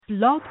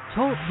Blog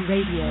Talk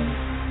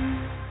Radio.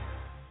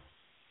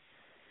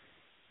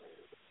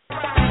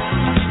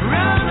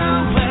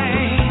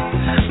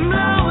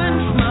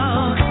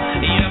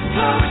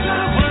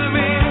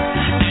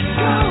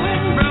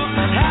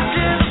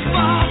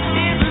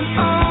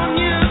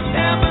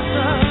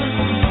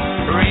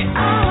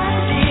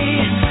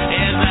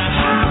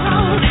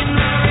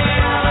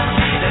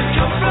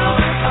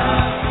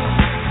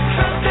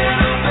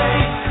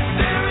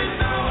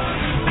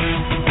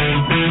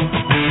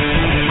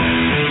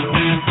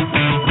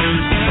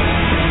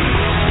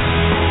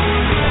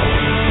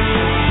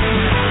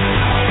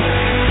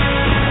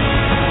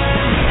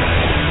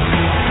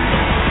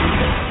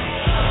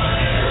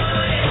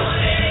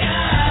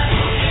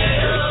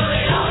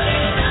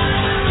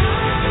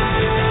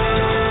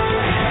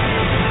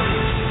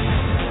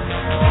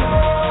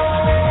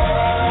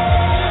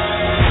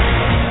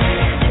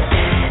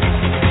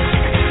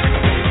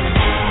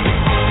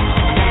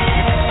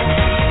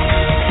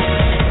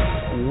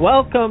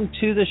 Welcome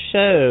to the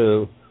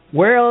show.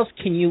 Where else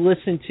can you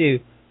listen to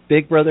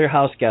Big Brother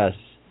House Guests,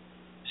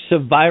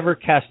 Survivor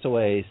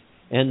Castaways,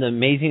 and the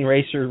Amazing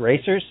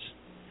Racers?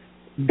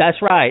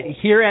 That's right,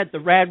 here at the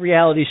Rad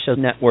Reality Show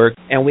Network,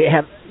 and we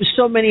have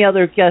so many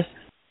other guests.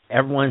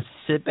 Everyone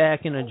sit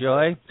back and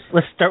enjoy.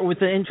 Let's start with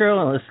the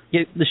intro and let's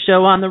get the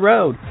show on the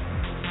road.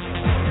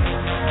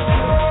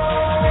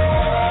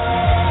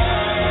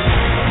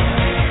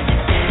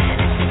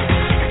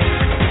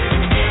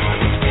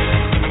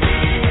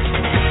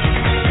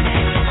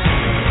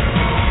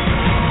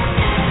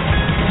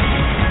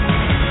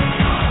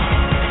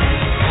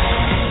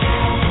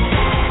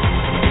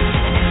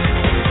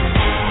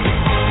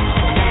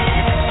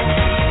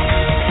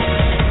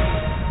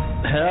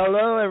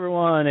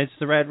 It's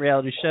the Rad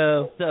Reality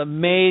Show. It's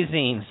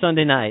amazing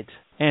Sunday night.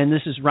 And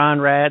this is Ron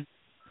Rad.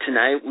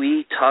 Tonight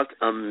we talk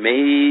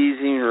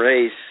Amazing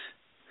Race.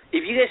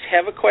 If you guys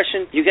have a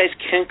question, you guys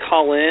can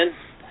call in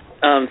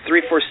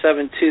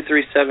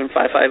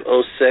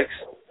 347-237-5506.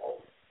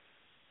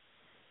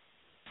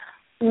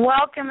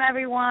 Welcome,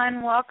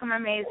 everyone. Welcome,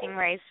 Amazing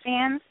Race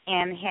fans,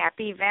 and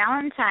happy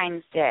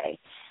Valentine's Day.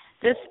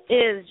 This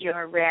is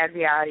your Rad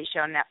Reality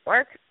Show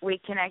Network. We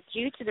connect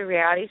you to the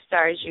reality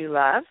stars you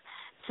love.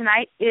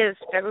 Tonight is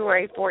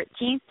February 14th,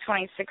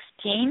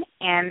 2016,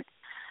 and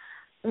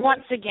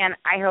once again,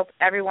 I hope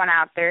everyone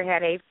out there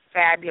had a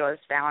fabulous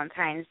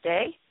Valentine's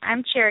Day.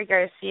 I'm Cherry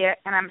Garcia,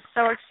 and I'm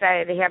so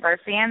excited to have our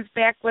fans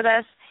back with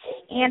us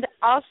and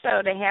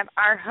also to have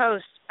our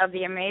host of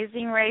the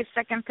Amazing Race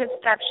Second Pit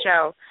Stop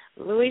Show,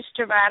 LOUIE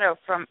Stravato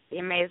from the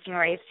Amazing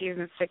Race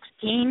Season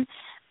 16,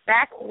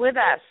 back with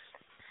us.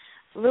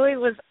 LOUIE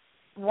was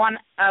one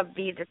of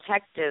the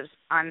detectives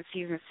on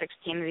Season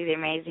 16 of the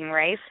Amazing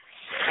Race,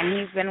 and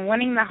he's been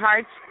winning the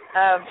hearts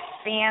of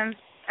fans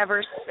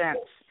ever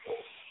since.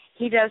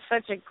 He does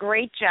such a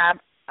great job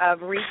of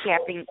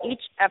recapping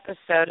each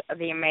episode of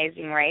The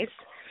Amazing Race,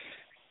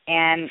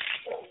 and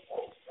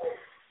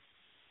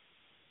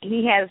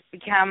he has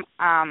become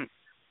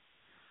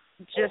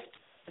just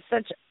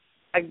such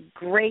a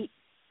great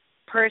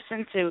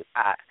person to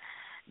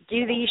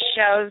do these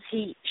shows.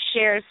 He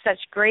shares such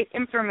great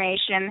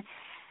information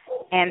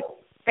and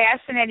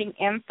fascinating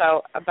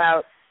info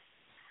about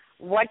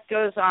what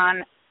goes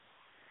on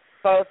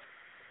both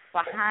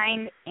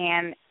behind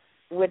and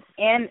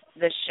within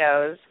the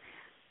shows,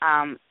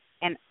 and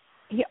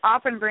he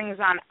often brings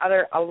on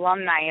other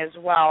alumni as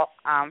well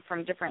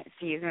from different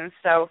seasons.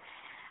 So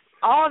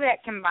all of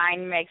that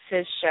combined makes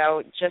his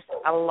show just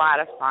a lot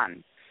of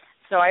fun.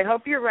 So I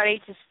hope you're ready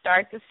to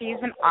start the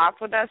season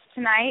off with us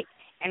tonight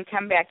and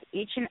come back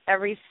each and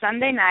every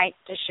Sunday night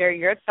to share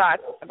your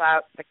thoughts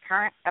about the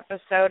current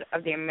episode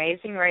of The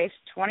Amazing Race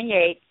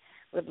 28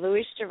 with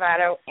LOUIE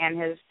Stravato and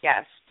his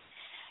guests.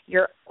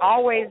 You're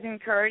always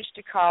encouraged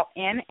to call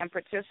in and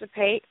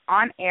participate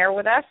on air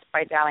with us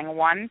by dialing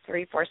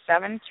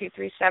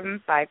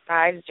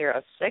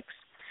 1-347-237-5506.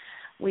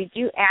 We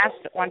do ask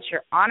that once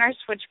you're on our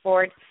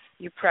switchboard,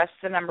 you press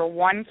the number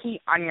 1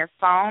 key on your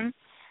phone.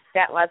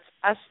 That lets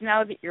us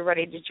know that you're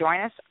ready to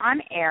join us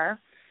on air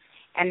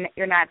and that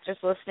you're not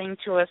just listening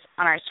to us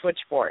on our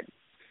switchboard.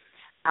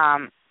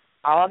 All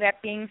of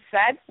that being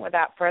said,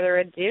 without further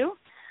ado,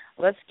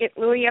 let's get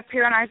LOUIE up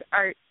here on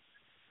our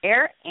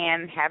air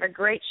and have a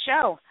great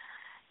show.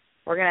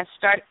 We're going to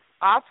start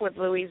off with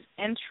LOUIE's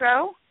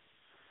intro,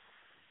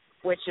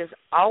 which is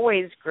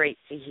always great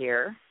to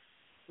hear.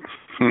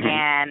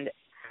 And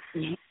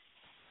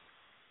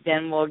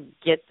then we'll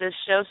get this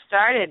show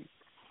started.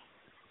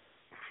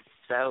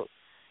 So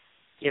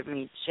give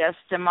me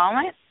just a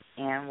moment,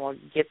 and we'll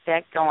get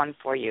that going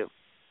for you.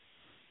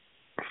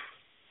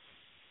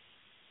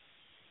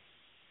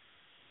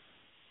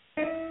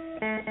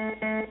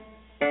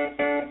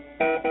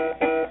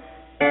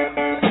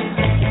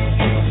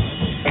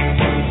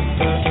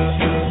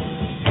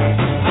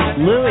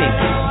 LOUIE.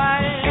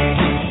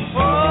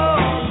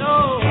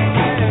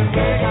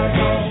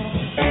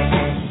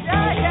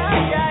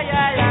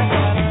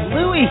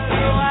 LOUIE.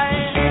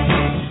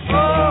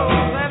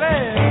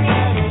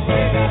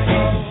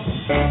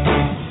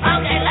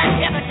 Okay, let's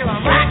give it to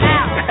him right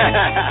now.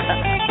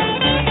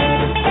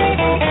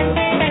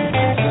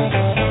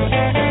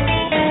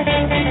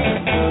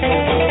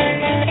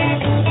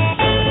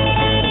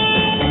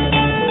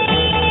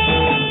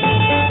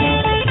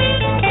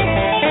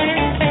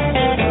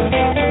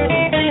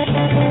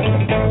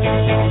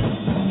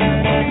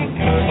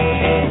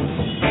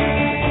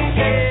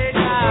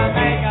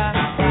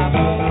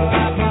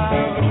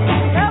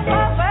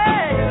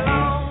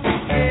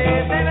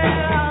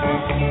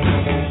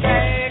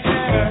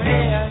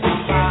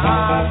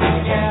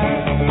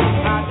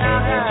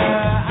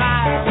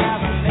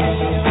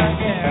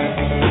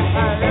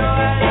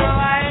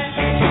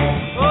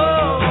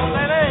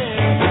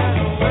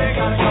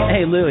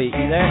 Hey, Louie,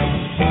 you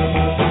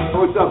there?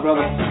 What's up,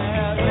 brother?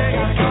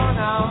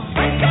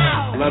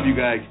 I love you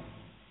guys.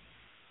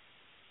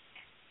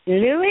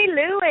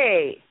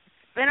 Louie.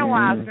 It's been a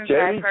while since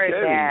I've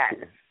heard that.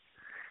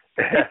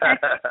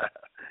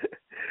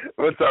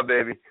 What's up,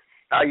 baby?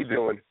 How you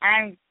doing?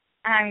 I'm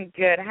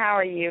good. How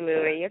are you,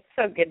 Louie? It's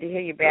so good to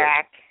hear you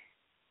back.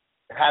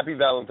 Happy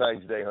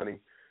Valentine's Day, honey.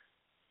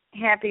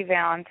 Happy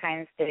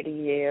Valentine's Day to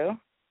you.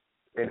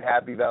 And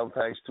happy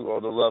Valentine's to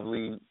all the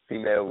lovely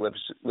female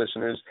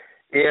listeners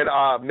and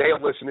male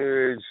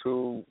listeners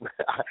who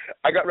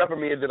I got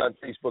reprimanded on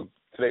Facebook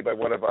today by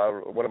one of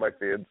my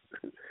fans.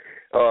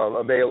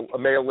 A male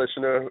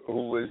listener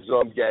who was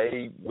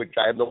gay, which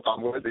I have no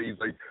problem with. He's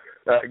like,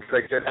 I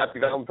said, happy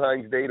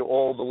Valentine's Day to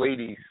all the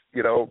ladies.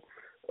 You know,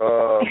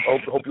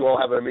 hope you all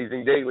have an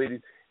amazing day,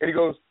 ladies. And he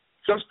goes,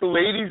 just the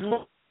ladies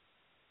look.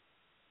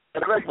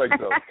 And I correct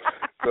myself.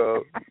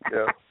 So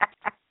yeah.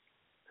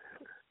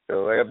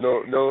 So I have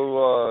no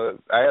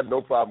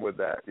problem with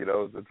that. You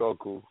know, it's all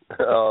cool.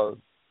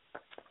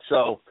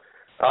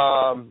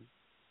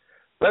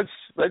 Let's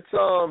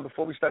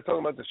before we start talking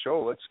about the show,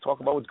 let's talk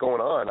about what's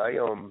going on.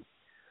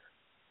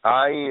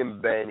 I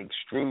am been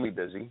extremely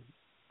busy,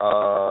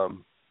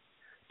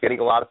 getting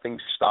a lot of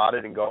things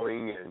started and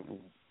going, and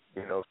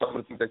you know, some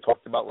of the things I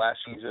talked about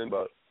last season,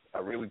 but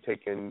I've really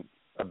taken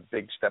a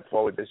big step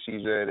forward this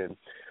season, and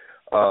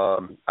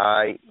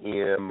I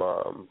am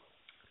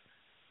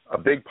a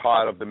big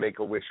part of the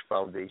Make-A-Wish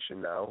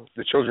Foundation now.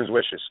 The Children's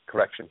Wishes,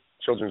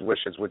 Children's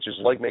Wishes, which is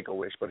like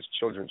Make-A-Wish, but it's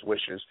Children's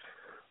Wishes.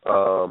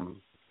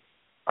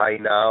 I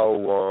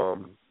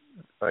am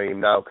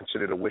now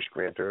considered a wish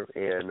granter,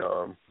 and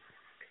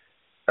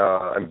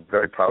I'm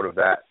very proud of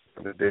that.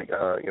 The big,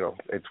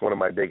 it's one of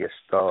my biggest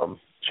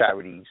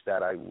charities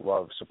that I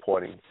love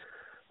supporting.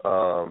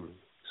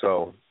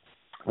 So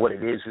what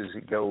it is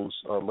it goes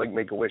like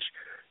Make-A-Wish.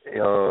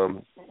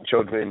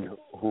 Children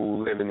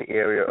who live in the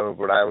area of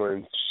Rhode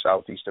Island,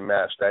 southeastern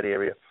Mass, that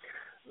area,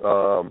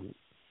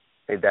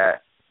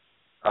 that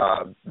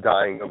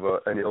dying of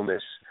an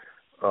illness,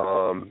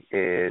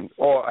 and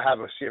or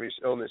have a serious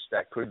illness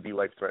that could be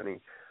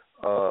life-threatening,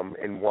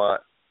 and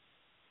want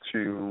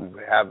to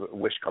have a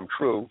wish come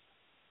true.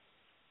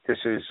 This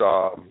is,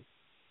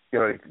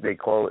 they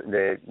call it,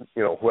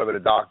 whoever the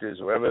doctors,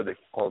 whoever they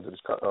call it,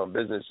 this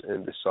business,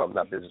 and this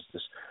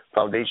this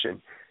foundation,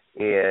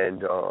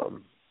 and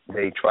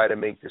they try to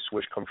make this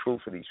wish come true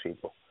for these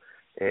people.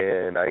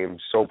 And I am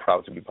so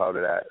proud to be part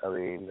of that. I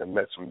mean, I've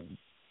met some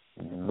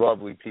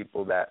lovely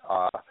people that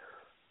are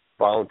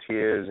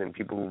volunteers and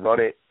people who run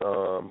it,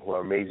 who are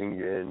amazing.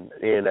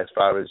 And as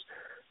far as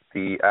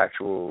the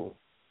actual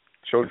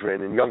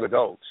children and young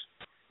adults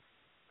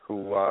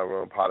who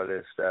are part of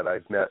this that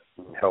I've met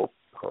and helped,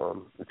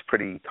 it's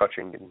pretty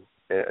touching,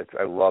 and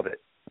I love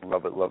it.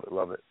 Love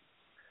it.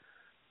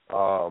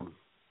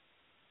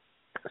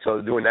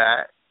 So doing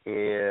that,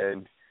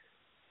 and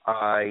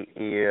I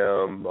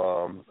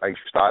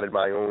started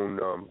my own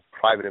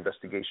private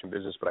investigation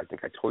business, but I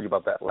think I told you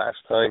about that last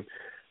time,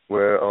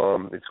 where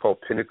it's called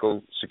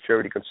Pinnacle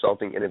Security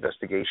Consulting and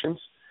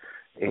Investigations,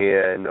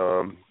 and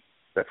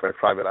that's my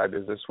private eye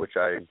business, which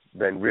I've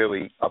been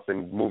really up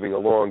and moving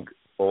along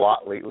a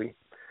lot lately.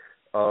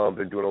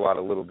 Been doing a lot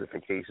of little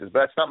different cases, but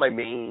that's not my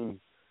main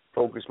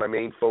focus. My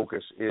main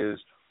focus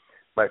is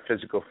my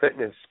physical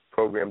fitness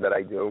program that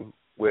I do,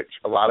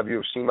 which a lot of you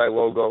have seen my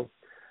logo,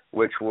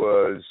 which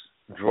was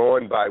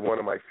drawn by one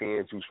of my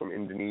fans who's from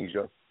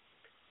Indonesia.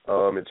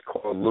 It's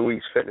called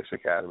LOUIE Fitness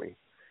Academy,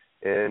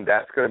 and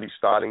that's going to be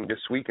starting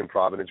this week in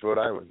Providence, Rhode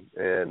Island.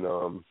 And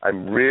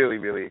I'm really,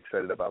 really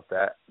excited about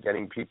that,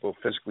 getting people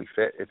physically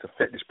fit. It's a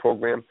fitness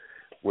program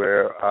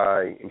where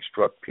I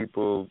instruct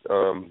people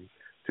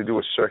to do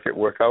a circuit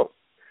workout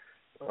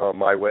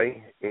my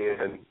way,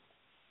 and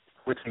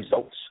with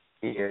results,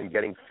 and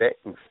getting fit,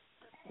 and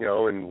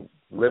and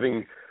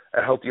living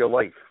a healthier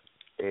life.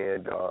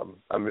 And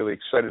I'm really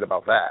excited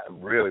about that.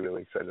 I'm really,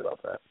 really excited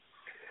about that,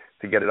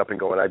 to get it up and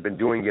going. I've been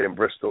doing it in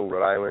Bristol,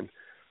 Rhode Island,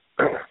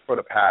 for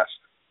the past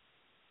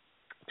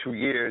 2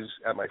 years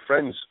at my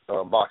friend's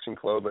boxing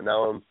club, but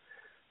now I'm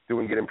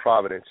doing it in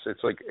Providence.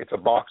 It's a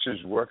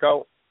boxer's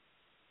workout,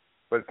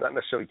 but it's not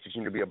necessarily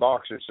teaching you to be a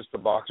boxer. It's just a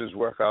boxer's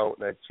workout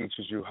that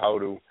teaches you how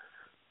to,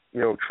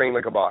 train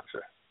like a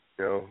boxer,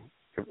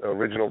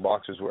 original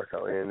boxer's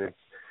workout. And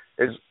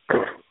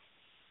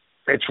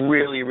it's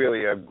really,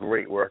 really a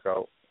great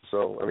workout.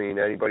 So, I mean,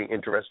 anybody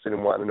interested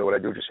and wanting to know what I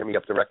do, just send me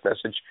a direct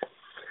message,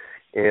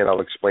 and I'll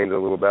explain it a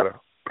little better.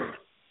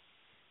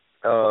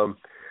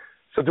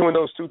 So doing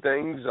those two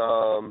things,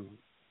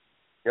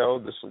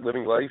 just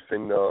living life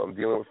and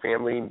dealing with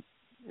family,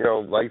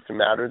 life and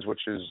matters,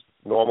 which is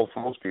normal for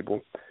most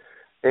people,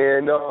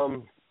 and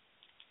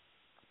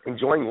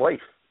enjoying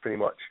life pretty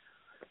much,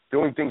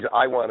 doing things that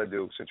I want to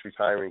do since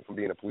retiring from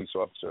being a police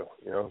officer.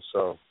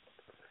 So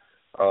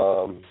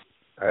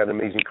I had an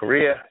amazing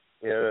career,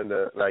 and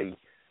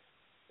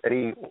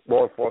any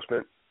law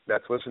enforcement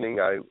that's listening,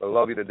 I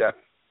love you to death.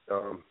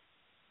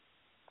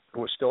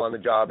 Who are still on the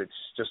job, it's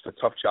just a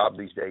tough job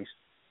these days.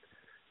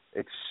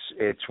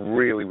 It's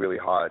really, really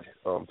hard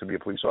to be a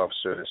police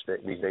officer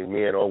these days,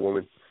 man or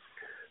woman.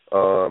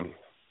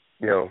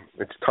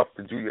 It's tough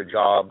to do your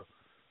job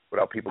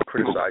without people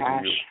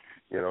criticizing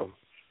you.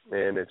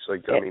 And it's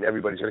like, I mean,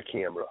 everybody's got a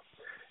camera.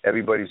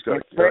 Everybody's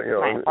got,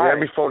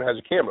 every phone has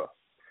a camera.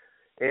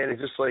 And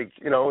it's just like,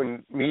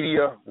 and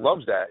media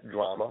loves that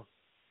drama.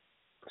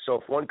 So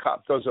if one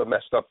cop does a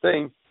messed up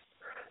thing,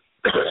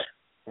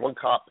 one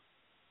cop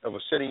of a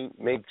city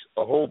makes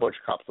a whole bunch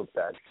of cops look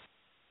bad.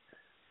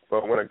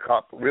 But when a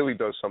cop really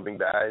does something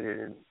bad,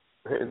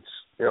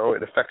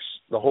 it affects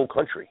the whole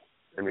country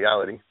in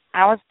reality.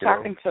 I was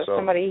talking to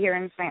somebody here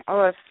in St.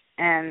 Louis,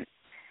 and,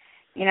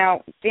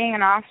 being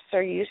an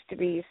officer used to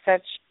be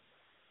such,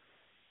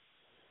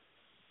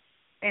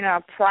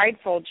 a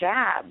prideful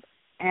job.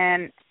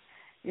 And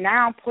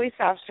now police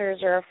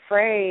officers are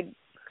afraid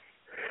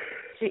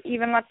to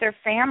even let their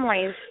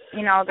families,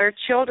 their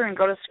children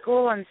go to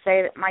school and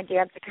say that my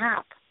dad's a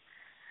cop.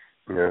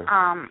 Yeah.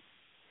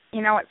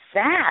 It's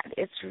sad.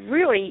 It's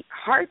really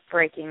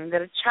heartbreaking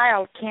that a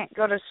child can't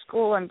go to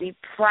school and be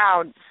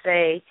proud to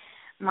say,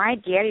 my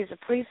daddy's a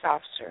police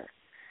officer.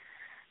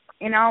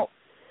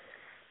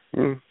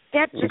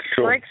 That just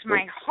breaks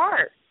my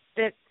heart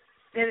that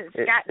it's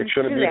gotten it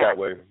shouldn't be that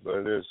way, but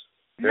it is.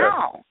 Yeah.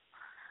 No.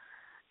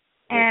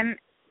 And,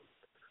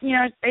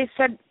 they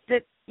said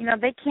that,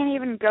 they can't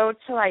even go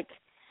to,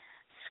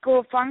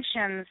 school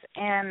functions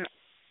and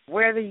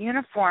wear the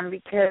uniform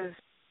because,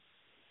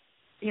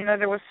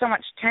 there was so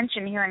much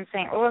tension here in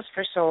St. Louis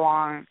for so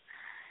long,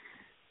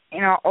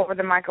 over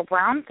the Michael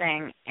Brown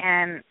thing.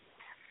 And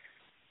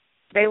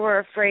they were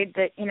afraid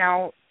that,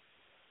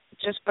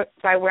 just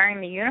by wearing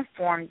the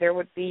uniform, there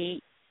would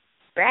be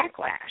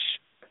backlash.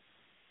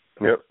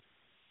 Yep.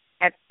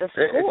 At the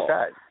school. It's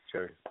sad,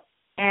 sure.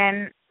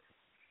 And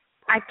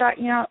I thought,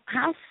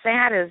 how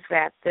sad is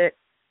that this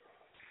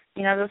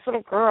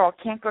little girl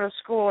can't go to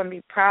school and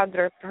be proud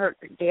that her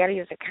daddy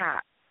is a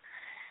cop.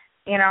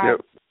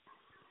 Yep.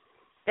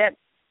 That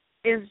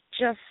is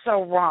just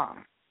so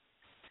wrong.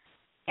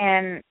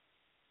 And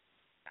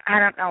I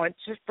don't know, it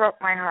just broke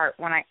my heart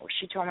when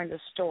she told me the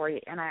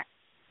story, and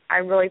I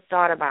really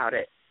thought about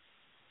it.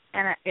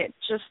 And it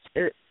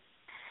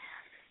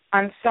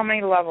on so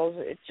many levels,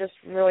 it just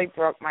really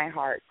broke my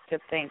heart to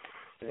think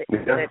that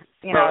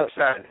No, it's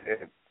sad.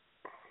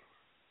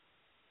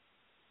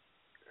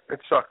 It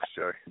sucks,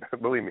 Jerry.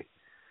 Believe me.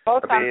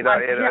 Both on his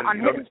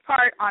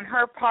part, on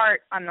her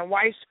part, on the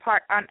wife's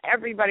part, on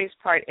everybody's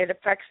part, it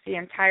affects the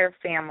entire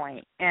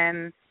family,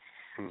 and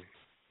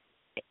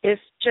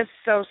it's just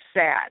so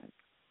sad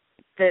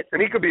that.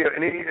 And he could be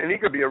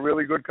a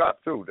really good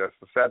cop too. That's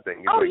the sad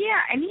thing.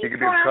 And he's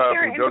going out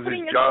there and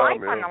putting his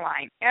life on the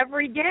line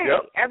every day.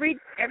 Yep. Every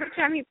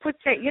time he puts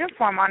that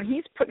uniform on,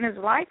 he's putting his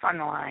life on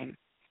the line,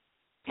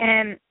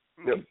 and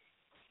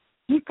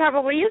he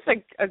probably is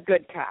a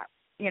good cop,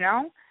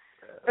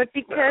 But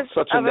because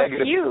such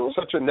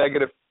a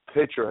negative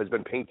picture has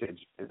been painted.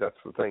 That's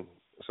the thing.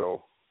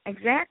 So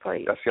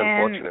exactly. That's the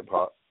unfortunate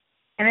part.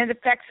 And it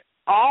affects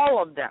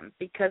all of them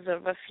because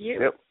of a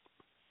few.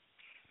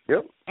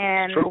 Yep.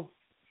 And it's true.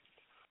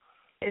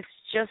 It's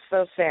just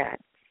so sad.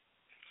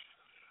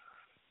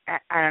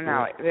 I don't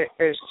know.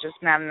 There's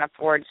just not enough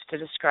words to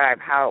describe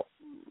how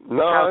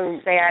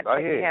sad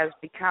it has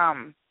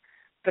become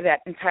for that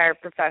entire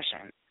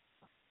profession.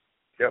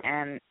 Yep.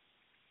 And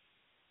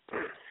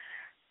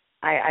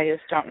I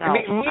just don't know.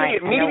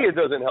 Media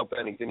doesn't help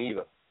anything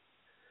either.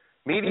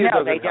 Media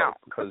doesn't help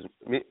because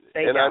I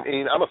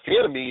mean, I'm a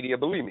fan of media.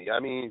 Believe me. I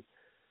mean,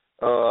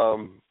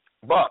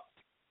 but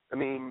I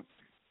mean,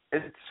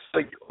 it's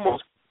like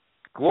almost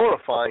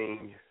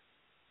glorifying.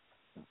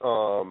 It's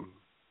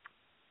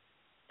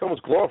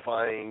almost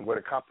glorifying when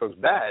a cop does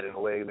bad in a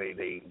way.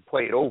 They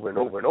play it over and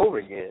over and over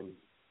again,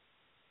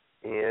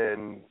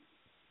 and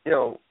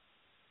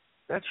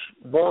that's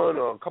one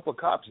or a couple of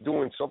cops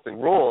doing something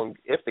wrong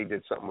if they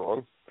did something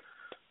wrong,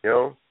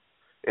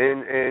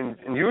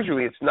 and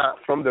usually it's not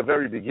from the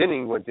very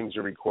beginning when things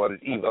are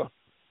recorded either.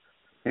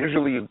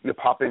 Usually you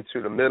pop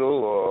into the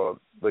middle or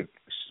like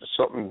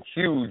something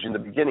huge in the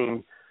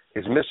beginning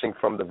is missing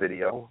from the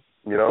video,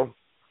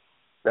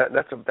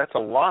 That's a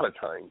lot of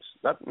times.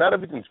 Not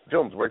everything's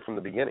filmed right from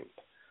the beginning,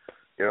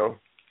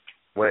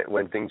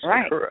 when things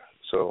occur.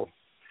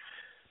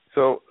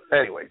 So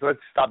anyway, let's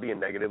stop being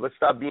negative. Let's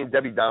stop being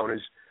Debbie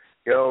Downers.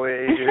 You know,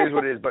 it is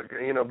what it is. But,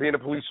 you know, being a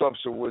police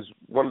officer was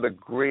one of the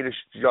greatest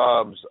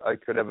jobs I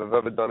could have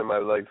ever done in my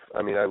life.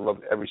 I mean, I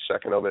loved every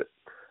second of it.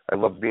 I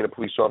loved being a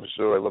police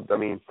officer.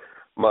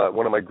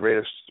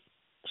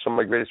 Some of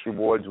my greatest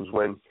rewards was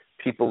when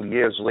people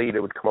years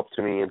later would come up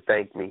to me and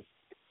thank me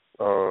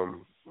for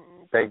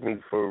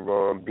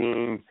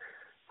being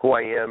who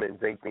I am, and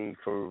thank me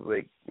for,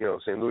 like, you know,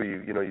 saying,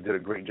 Louie, you know, you did a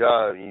great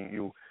job.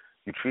 You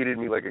treated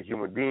me like a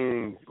human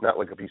being, not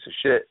like a piece of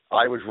shit.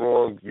 I was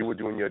wrong. You were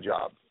doing your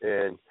job,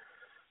 and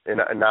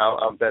now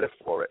I'm better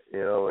for it,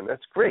 you know, and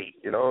that's great,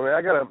 you know. I mean,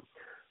 I got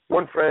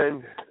one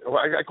friend. Well,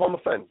 I call him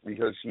a friend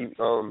because he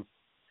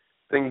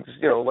things,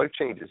 you know, life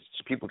changes,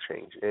 people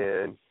change,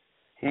 and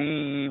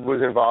he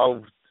was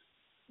involved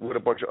with a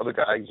bunch of other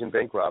guys in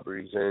bank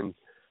robberies, and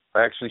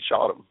I actually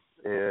shot him.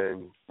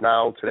 And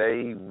now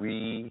today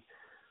we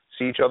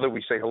see each other,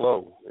 we say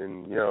hello,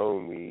 and, you know,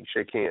 and we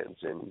shake hands,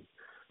 and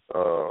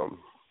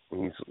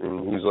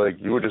he's like,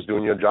 you were just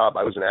doing your job.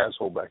 I was an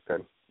asshole back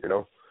then, you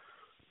know.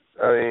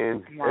 I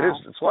mean, wow.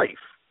 It's life,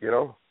 you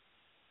know.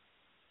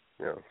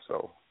 Yeah,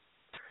 so.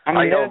 I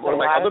mean, there's a one of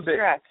my lot other of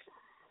stress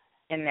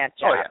in that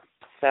job. Oh, yeah.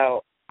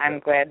 So I'm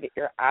glad that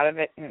you're out of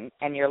it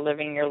and you're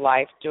living your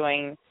life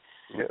doing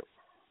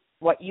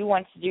what you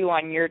want to do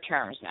on your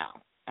terms now.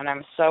 And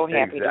I'm so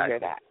happy to hear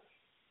that.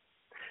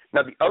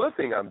 Now, the other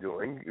thing I'm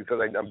doing, because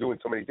I'm doing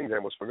so many things I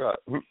almost forgot,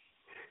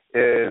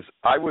 is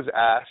I was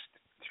asked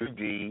to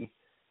be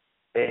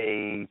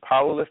a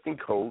powerlifting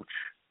coach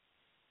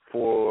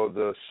for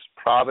the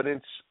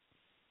Providence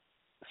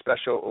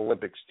Special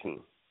Olympics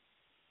team.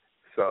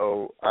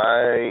 So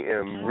I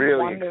am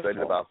really excited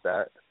about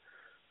that.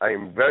 I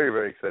am very,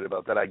 very excited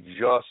about that. I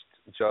just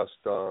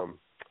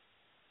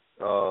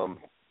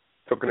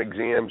took an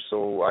exam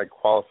so I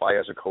qualify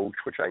as a coach,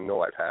 which I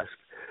know I passed.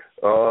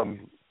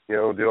 You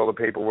know, did all the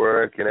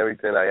paperwork and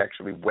everything. I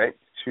actually went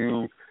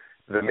to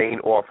the main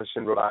office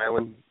in Rhode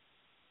Island,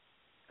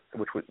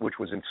 which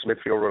was in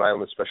Smithfield, Rhode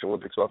Island, the Special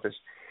Olympics office,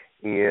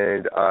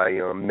 and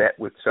I met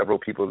with several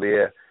people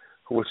there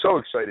who were so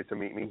excited to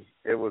meet me.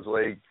 It was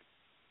like,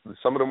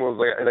 some of them was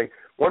like, and like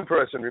one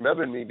person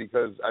remembered me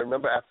because I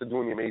remember after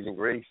doing The Amazing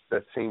Race,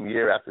 that same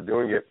year after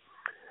doing it,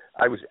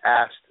 I was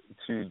asked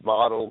to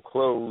model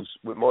clothes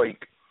with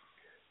Mike,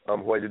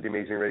 who I did The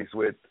Amazing Race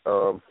with,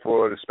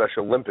 for the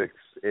Special Olympics.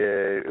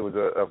 It was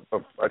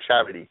a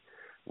charity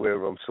where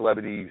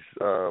celebrities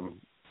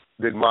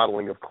did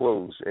modeling of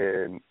clothes,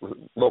 and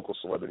local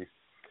celebrities.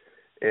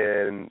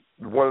 And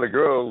one of the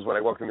girls, when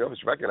I walked in the office,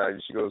 she recognized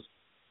me. She goes,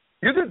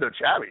 "You did the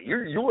charity.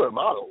 You were a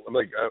model." I'm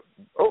like,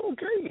 "Oh,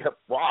 okay.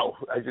 Wow."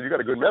 I said, "You got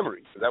a good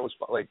memory." So that was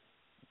like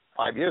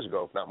 5 years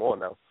ago, if not more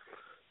now.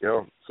 You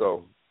know,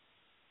 so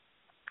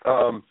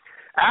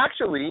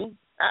actually,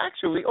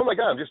 oh my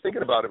God, I'm just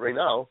thinking about it right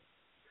now.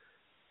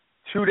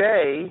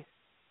 Today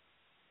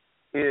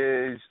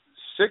is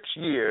 6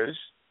 years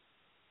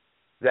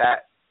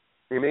that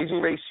The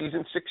Amazing Race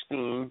Season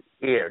 16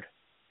 aired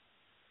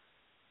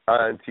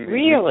on TV.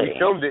 Really?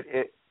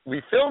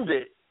 We filmed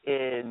it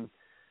in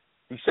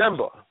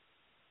December,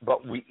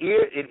 but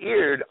it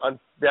aired on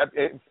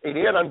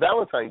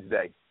Valentine's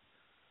Day.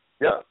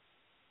 Yeah,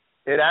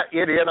 it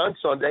aired on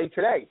Sunday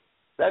today.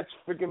 That's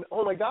freaking,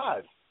 oh my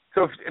God.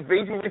 So if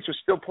Amazing Race was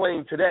still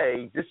playing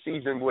today, this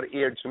season would have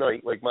aired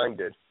tonight like mine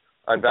did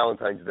on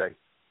Valentine's Day.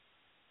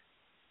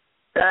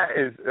 That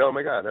is, oh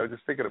my God, I was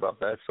just thinking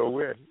about that. It's so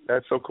weird.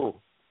 That's so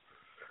cool.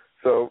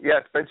 So, yeah,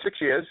 it's been 6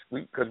 years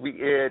because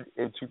we aired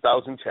in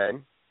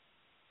 2010.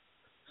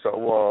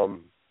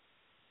 So,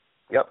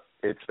 yep,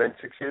 it's been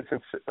 6 years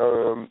since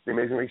The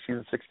Amazing Race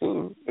Season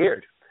 16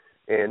 aired.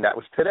 And that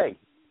was today.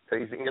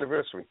 Today's the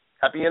anniversary.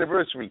 Happy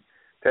anniversary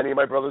to any of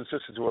my brothers and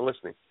sisters who are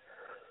listening.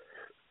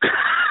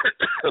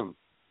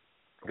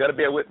 Got to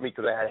bear with me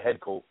because I had a head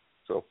cold.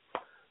 So,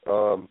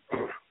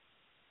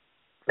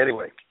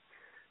 anyway,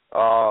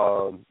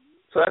 so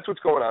that's what's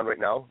going on right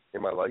now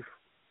in my life.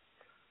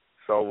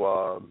 So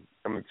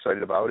I'm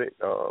excited about it.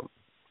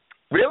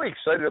 Really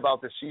excited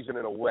about this season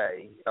in a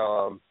way.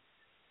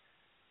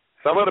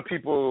 Some other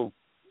people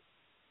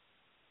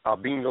are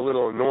being a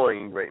little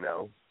annoying right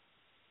now,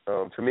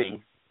 to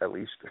me at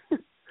least.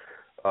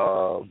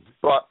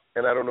 But,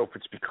 and I don't know if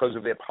it's because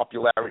of their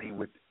popularity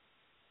with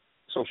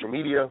social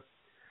media.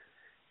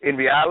 In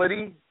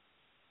reality,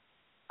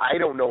 I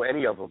don't know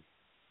any of them.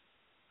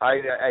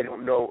 I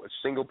don't know a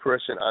single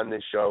person on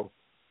this show.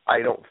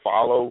 I don't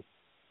follow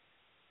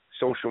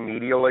social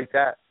media like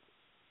that.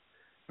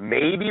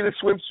 Maybe the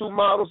swimsuit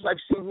models I've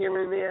seen here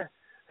and there.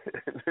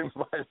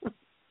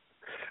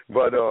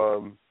 But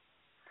on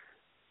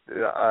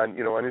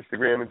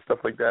Instagram and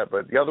stuff like that.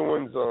 But the other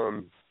ones,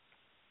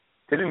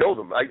 didn't know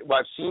them.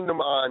 I've seen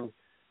them on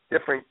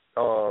different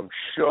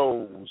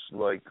shows,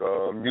 like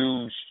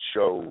news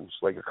shows,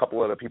 like a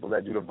couple other people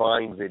that do the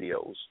Vine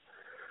videos.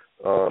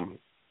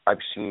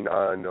 I've seen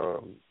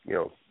on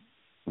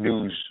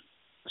news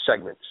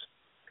segments.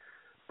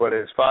 But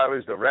as far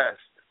as the rest,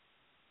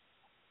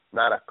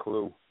 not a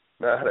clue.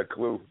 Not a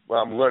clue. Well,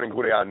 I'm learning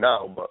who they are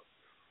now, but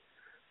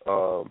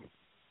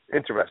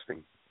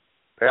interesting.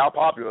 They are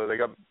popular. They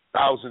got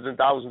thousands and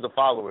thousands of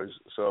followers.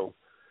 So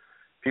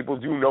people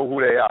do know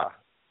who they are,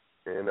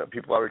 and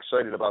people are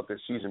excited about this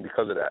season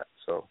because of that.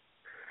 So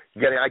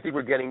I think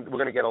we're going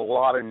to get a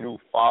lot of new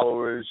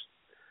followers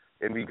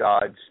in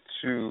regards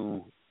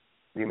to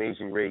the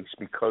Amazing Race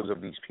because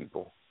of these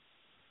people.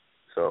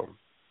 So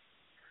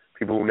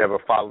people who never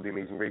followed the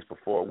Amazing Race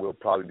before will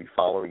probably be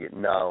following it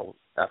now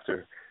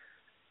after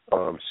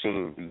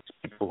seeing these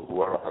people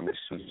who are on this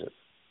season.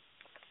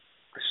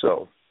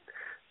 So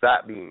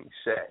that being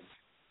said,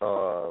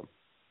 what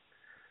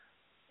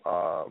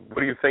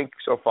do you think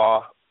so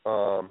far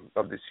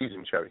of this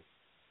season, Cherry?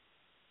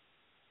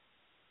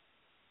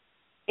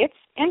 It's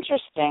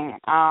interesting.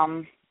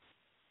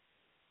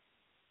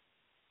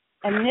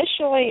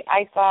 Initially,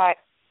 I thought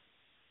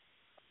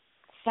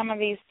some of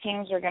these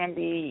teams were going to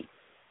be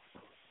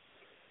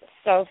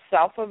so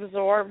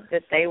self-absorbed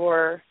that they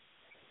were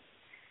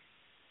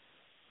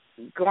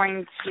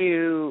going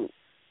to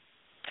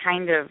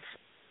kind of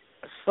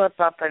slip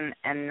up and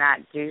not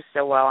do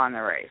so well on the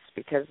race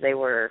because they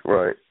were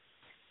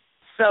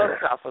so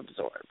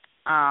self-absorbed.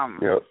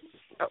 Yep.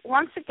 But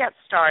once it got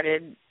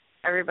started,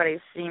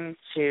 everybody seemed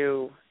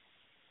to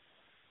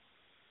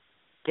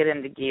get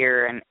into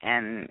gear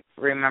and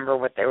remember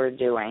what they were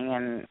doing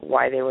and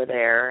why they were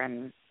there,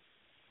 and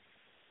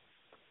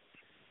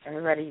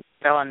everybody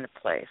fell into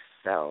place.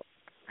 So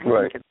I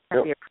think it's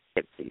going to be a pretty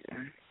good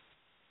season.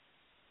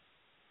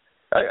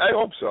 I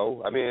hope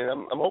so. I mean,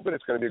 I'm hoping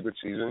it's going to be a good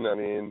season. I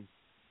mean,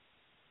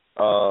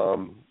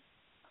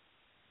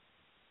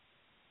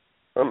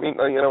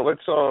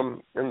 let's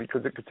and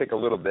because it could take a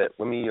little bit.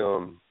 Let me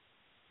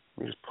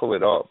just pull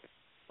it up.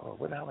 Oh,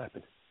 what the hell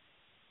happened?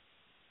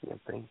 That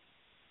thing.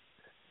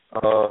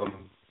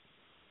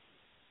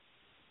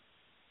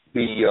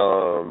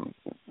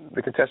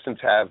 The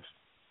contestants have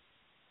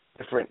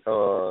different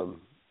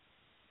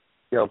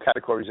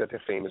categories that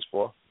they're famous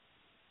for.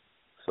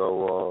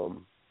 So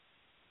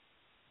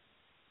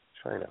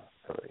China.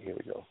 All right, here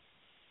we go.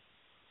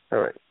 All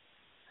right.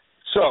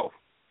 So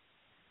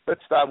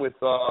let's start with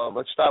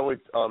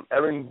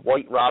Erin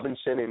White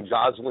Robinson and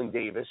Jocelyn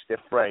Davis. They're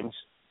friends.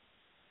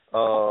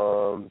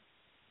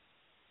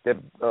 They're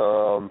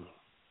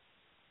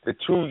the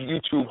two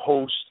YouTube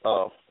hosts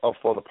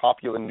for the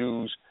popular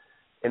news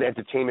and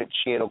entertainment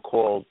channel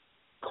called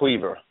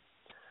Cleaver,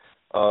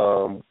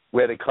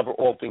 where they cover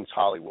all things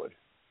Hollywood.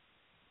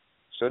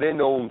 So they're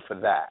known for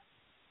that,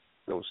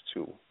 those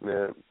two.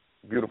 They're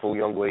beautiful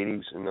young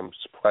ladies, and I'm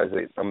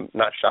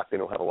not shocked they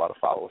don't have a lot of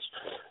followers.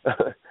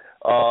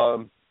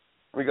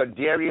 We got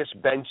Darius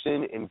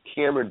Benson and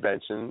Cameron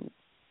Benson,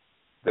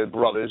 the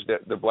brothers,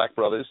 the black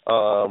brothers,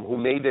 who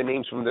made their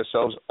names for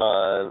themselves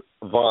on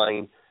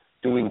Vine,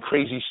 doing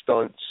crazy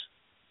stunts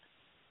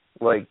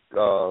like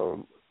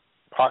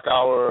park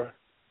hour,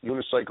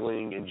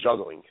 unicycling, and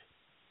juggling.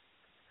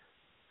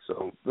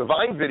 So the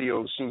Vine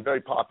videos seem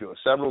very popular.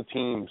 Several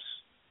teams,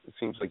 it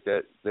seems like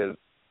that's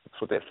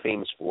what they're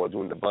famous for,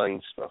 doing the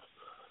Vine stuff.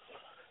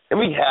 And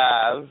we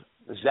have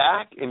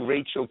Zach and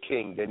Rachel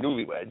King, they're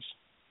newlyweds.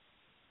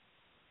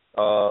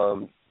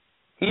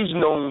 He's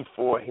known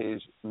for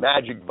his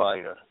Magic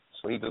Viner,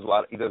 so he does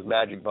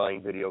Magic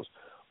Vine videos,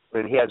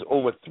 and he has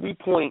over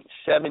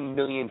 3.7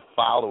 million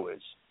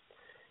followers,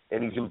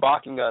 and he's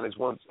embarking on his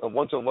once in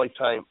a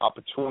lifetime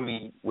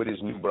opportunity with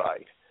his new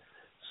bride.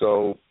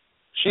 So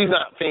she's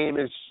not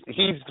famous;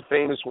 he's the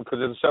famous one because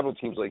there's several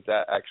teams like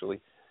that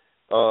actually.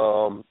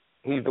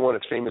 He's the one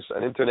that's famous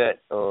on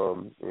internet,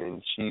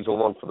 and she's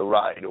along for the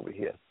ride over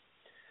here.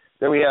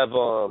 Then we have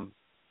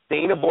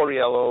Dana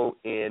Borriello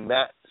and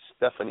Matt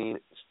Stefania.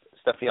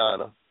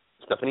 Am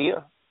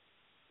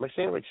I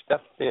saying it right?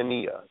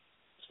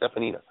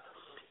 Stefanina.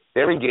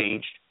 They're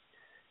engaged,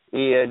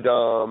 and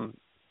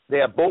they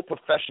are both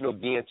professional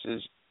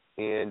dancers,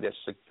 and they're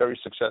very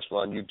successful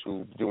on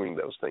YouTube doing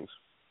those things.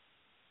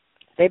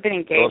 They've been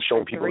engaged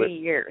for 3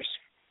 years.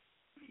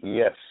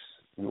 Yes,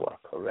 you are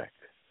correct.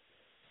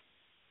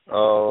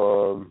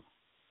 All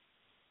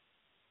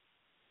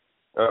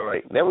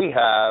right. Then we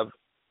have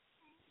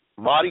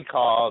Marty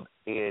Cobb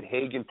and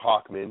Hagen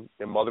Parkman,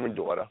 their mother and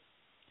daughter.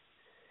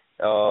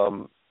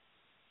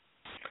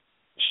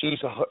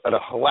 She's a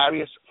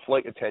hilarious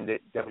flight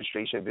attendant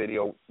demonstration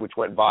video which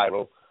went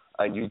viral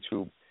on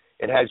YouTube.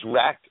 It has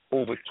racked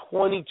over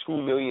 22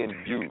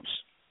 million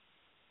views.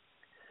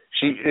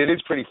 It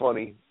is pretty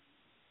funny,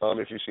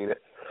 if you've seen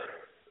it.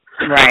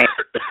 Right.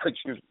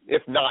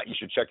 If not, you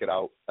should check it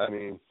out. I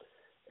mean,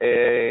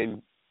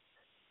 and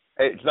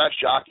it's not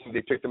shocking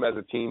they picked them as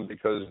a team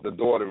because the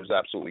daughter is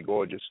absolutely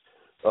gorgeous.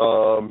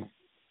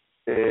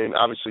 And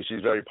obviously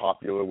she's very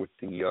popular with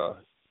the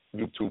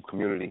YouTube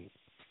community.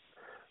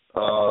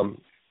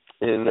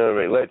 And all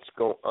right, let's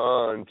go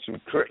on to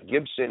Kurt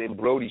Gibson and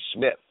Brody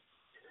Smith.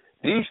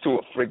 These two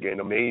are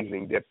friggin'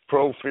 amazing. They're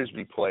pro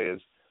Frisbee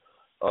players.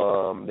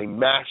 They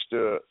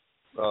master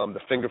the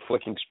finger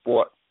flicking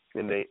sport,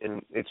 and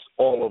it's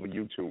all over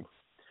YouTube.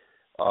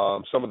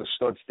 Some of the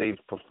stunts they've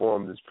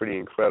performed is pretty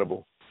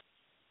incredible.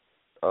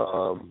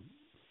 Let's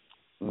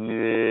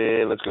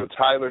go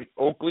Tyler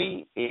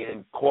Oakley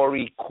and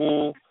Corey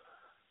Cool.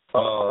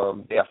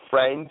 They are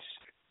friends.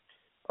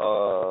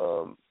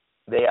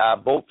 They are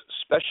both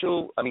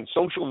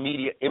social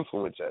media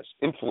influencers.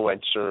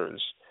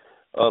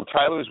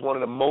 Tyler is one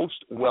of the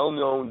most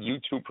well-known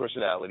YouTube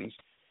personalities,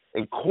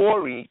 and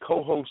Corey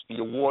co-hosts the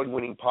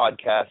award-winning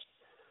podcast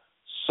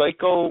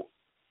Psycho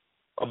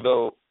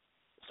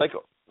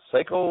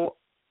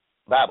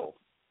Babble.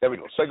 There we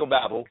go, Psycho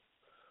Babble,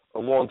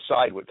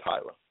 alongside with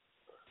Tyler.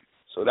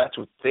 So that's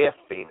what they're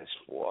famous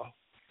for.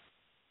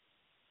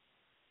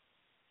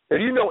 Now,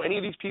 do you know any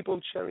of these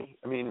people, Sherry?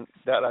 I mean,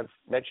 that I've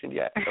mentioned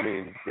yet? I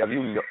mean, did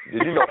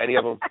you know any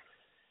of them?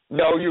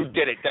 No, you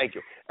didn't. Thank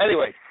you.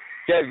 Anyway,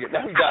 there we go.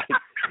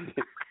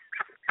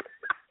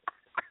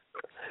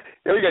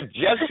 Now we got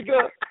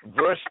Jessica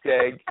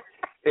Versteg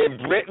and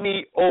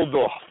Brittany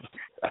Oldorf.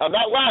 I'm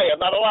not lying. I'm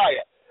not a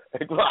liar.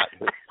 Come on.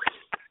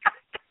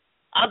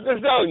 I'm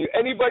just telling you,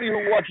 anybody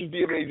who watches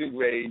The Amazing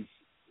Race,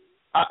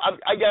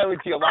 I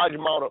guarantee a large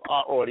amount of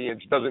our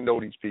audience doesn't know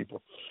these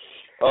people.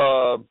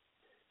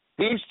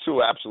 These two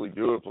are absolutely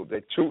beautiful.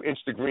 They're two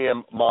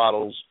Instagram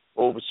models,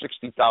 over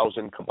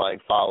 60,000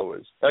 combined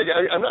followers.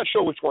 I'm not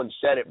sure which one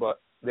said it,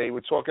 but they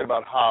were talking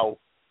about how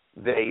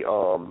they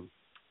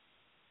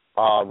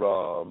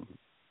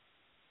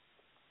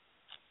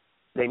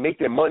they make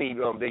their money.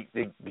 They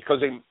because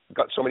they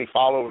got so many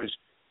followers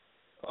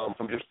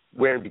from just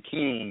wearing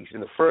bikinis in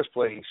the first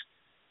place.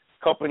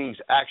 Companies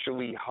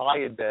actually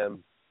hired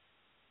them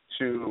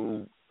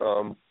to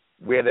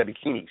wear their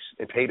bikinis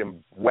and pay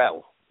them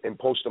well and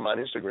post them on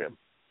Instagram.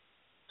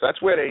 So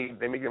that's where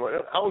they make their money.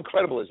 How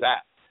incredible is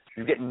that?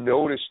 You get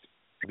noticed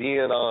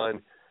being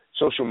on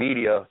social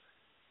media,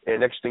 and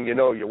next thing you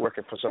know, you're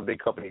working for some big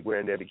company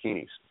wearing their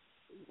bikinis.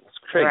 It's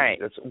crazy. Right.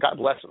 God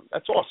bless them.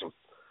 That's awesome.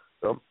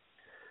 So,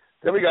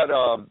 then we got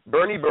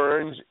Bernie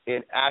Burns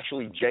and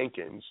Ashley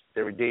Jenkins.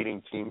 They're a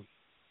dating team.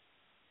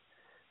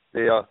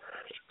 They are,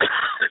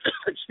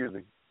 excuse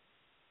me.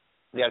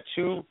 They are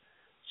two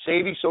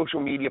savvy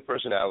social media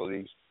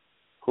personalities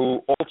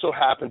who also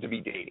happen to be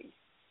dating.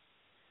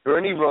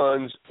 Bernie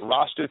runs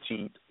Roster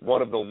Teeth,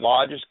 one of the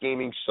largest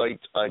gaming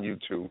sites on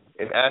YouTube,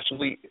 and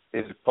Ashley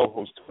is a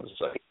co-host of the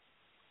site.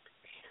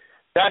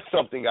 That's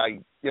something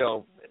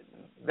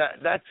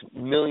that's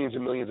millions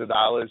and millions of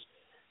dollars.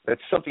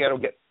 That's something I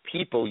don't get.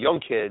 People, young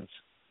kids,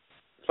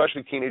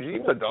 especially teenagers,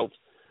 even adults,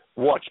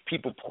 watch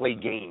people play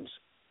games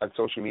on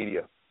social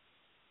media.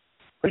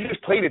 Or you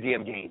just play the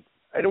damn game.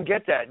 I don't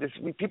get that.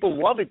 People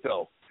love it,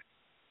 though.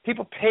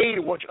 People pay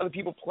to watch other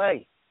people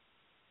play.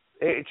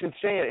 It's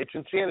insane. It's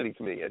insanity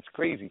to me. It's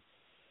crazy.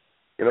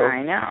 You know?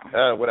 I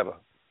know. Whatever.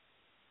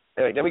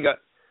 Anyway, then we got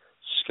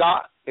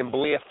Scott and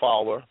Blair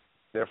Fowler.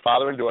 They're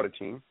father and daughter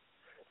team.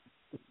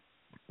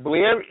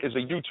 Blair is a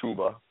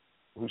YouTuber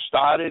who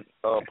started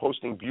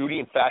posting beauty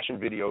and fashion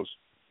videos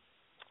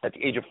at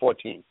the age of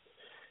 14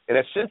 and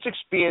has since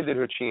expanded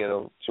her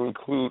channel to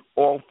include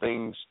all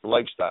things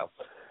lifestyle,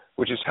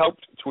 which has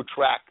helped to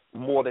attract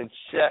more than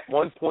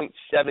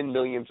 1.7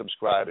 million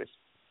subscribers.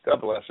 God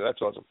bless her.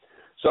 That's awesome.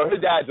 So her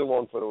dad's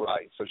along for the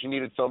ride. So she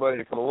needed somebody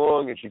to come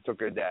along, and she took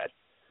her dad.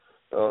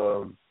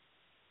 Now,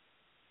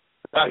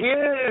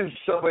 here's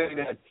somebody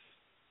that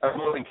I'm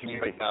willing to meet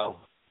right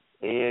now,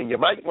 and you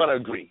might want to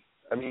agree.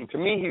 I mean, to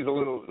me, he's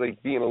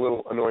being a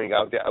little annoying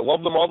out there. I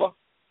love the mother,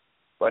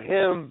 but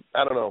him,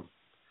 I don't know.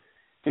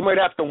 He might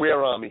have to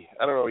wear on me.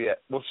 I don't know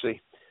yet. We'll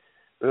see.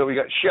 Then we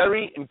got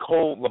Sherry and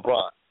Cole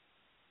LeBron,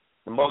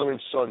 the mother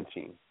and son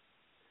team.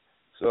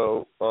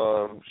 So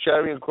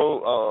Sherry and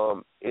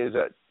Cole he's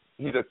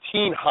a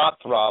teen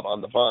heartthrob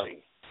on the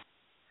Vine.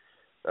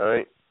 All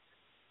right.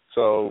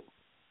 So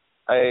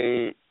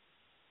I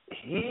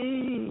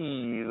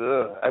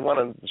want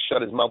to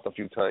shut his mouth a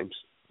few times.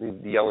 The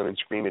yelling and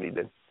screaming he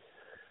did.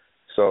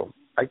 So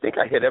I think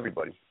I hit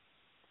everybody.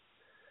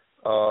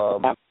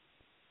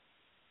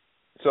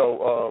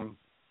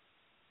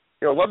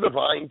 Love the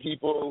Vine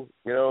people,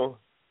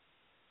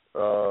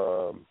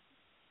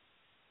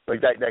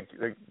 like that.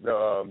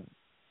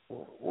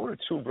 What were the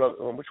two brothers?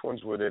 Which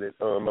ones were they?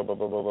 Let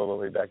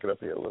me back it up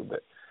here a little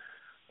bit.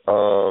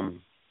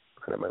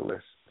 Looking at my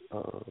list.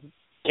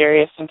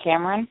 Darius and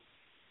Cameron?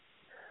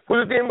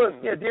 Was it them?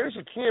 Yeah, Darius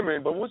and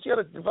Cameron. But what's the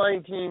other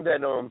Vine team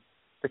that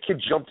the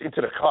kid jumped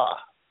into the car?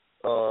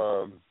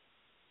 What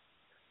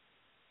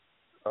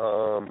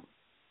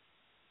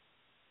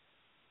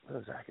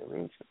was Zach?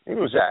 Maybe it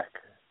was Zach.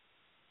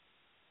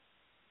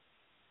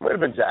 Might have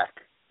been Zach,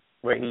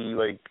 where he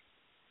made,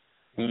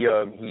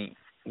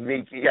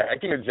 I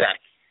think it's Zach.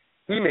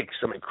 He makes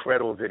some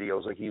incredible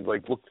videos. Like he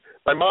looked.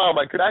 My mom,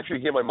 I could actually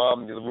hear my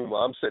mom in the room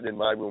while I'm sitting in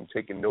my room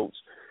taking notes,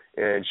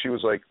 and she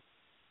was like,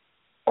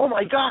 "Oh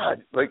my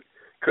God!"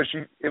 Because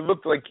it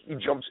looked like he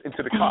jumps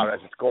into the car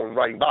as it's going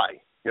right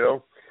by,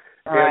 And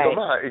I go,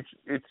 "Ma,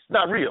 it's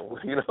not real,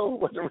 It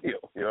wasn't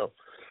real,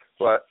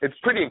 But it's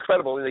pretty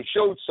incredible. And they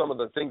showed some of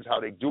the things how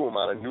they do them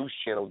on a news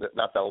channel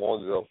not that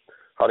long ago.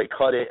 How they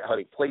cut it, how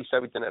they place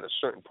everything at a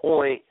certain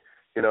point,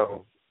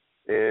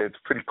 It's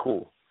pretty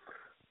cool.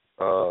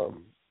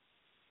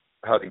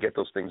 How to get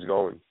those things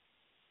going.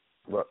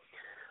 But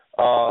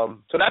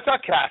so that's our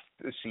cast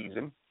this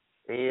season.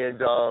 And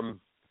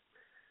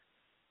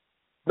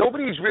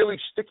nobody's really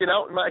sticking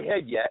out in my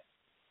head yet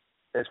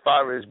as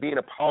far as being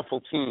a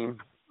powerful team.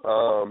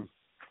 No,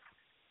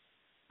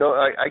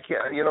 I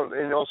can't. You know,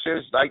 in all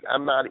seriousness,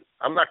 I'm not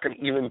going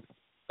to even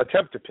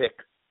attempt to pick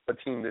a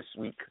team this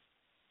week.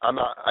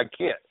 I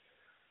can't,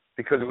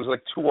 because it was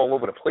like two all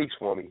over the place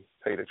for me, to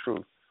tell you the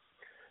truth.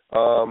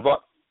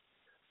 But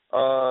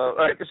all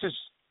right, this is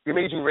the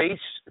Amazing Race.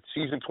 It's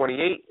season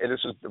 28, and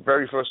this is the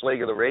very first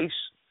leg of the race.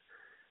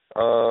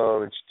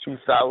 It's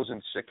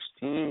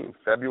 2016,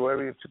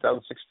 February of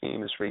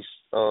 2016. This race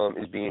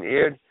is being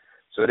aired,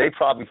 so they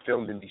probably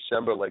filmed in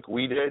December like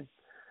we did.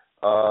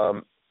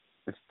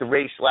 The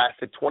race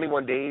lasted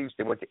 21 days.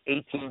 They went to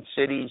 18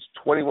 cities,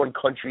 21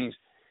 countries,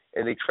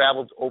 and they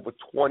traveled over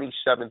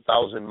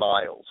 27,000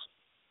 miles.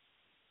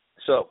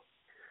 So,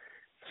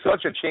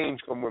 such a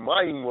change from where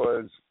mine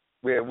was,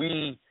 where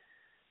we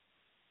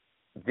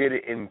did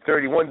it in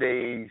 31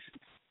 days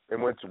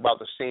and went to about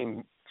the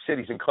same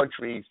cities and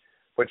countries,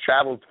 but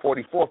traveled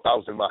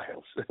 44,000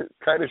 miles.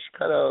 kind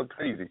of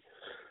crazy,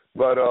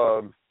 but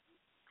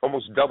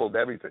almost doubled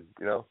everything,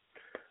 you know.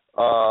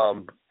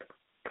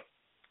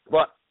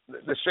 But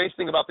the strange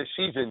thing about this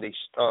season,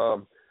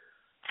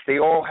 they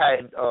all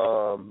had,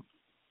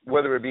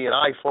 whether it be an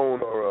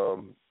iPhone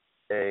or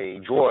a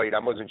Droid, I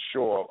wasn't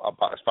sure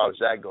about as far as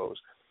that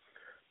goes,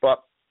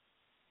 but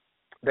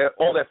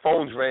all their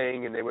phones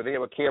rang, and they were there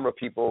with camera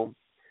people,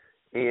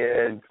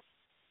 and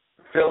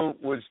Phil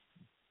was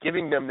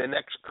giving them the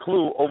next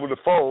clue over the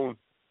phone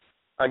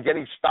on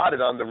getting started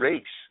on the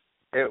race.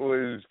 It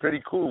was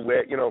pretty cool.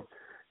 Where, you know,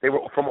 they were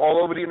from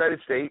all over the United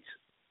States.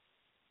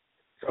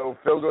 So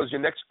Phil goes,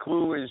 your next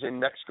clue is in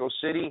Mexico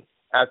City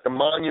at the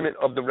Monument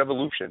of the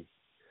Revolution.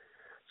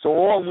 So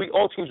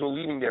all teams were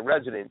leaving their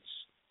residence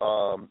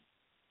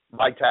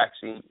by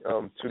taxi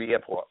to the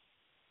airport.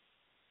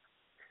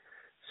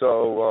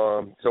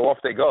 So off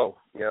they go.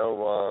 You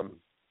know,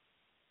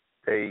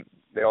 they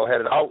all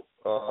headed out,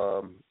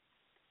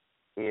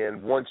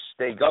 and once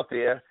they got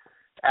there,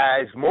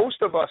 as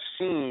most of us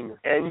seen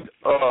end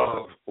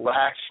of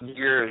last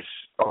year's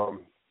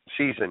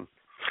season,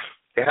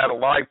 they had a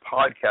live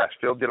podcast.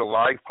 Phil did a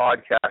live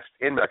podcast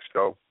in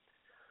Mexico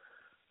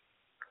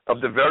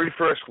of the very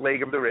first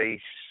leg of the race.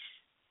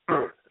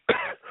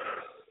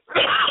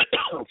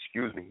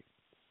 Excuse me.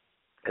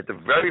 At the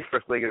very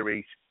first leg of the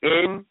race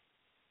in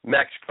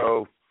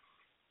Mexico,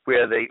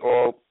 where they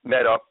all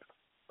met up,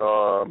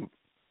 and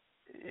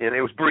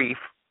it was brief,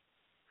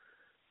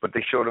 but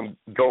they showed them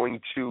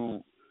going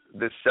to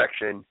this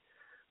section,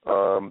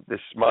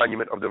 this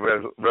Monument of the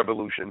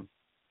Revolution,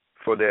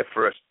 for the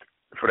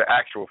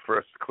actual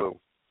first clue.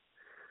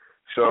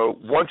 So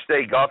once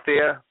they got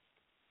there,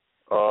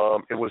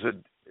 there was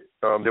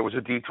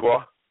a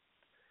detour,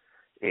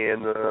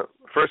 and the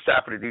first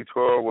half of the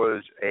detour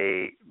was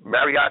a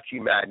mariachi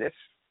madness.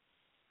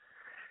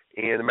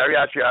 And the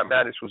mariachi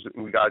madness was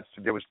in regards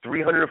to, there was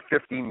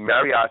 350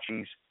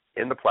 mariachis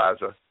in the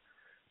plaza,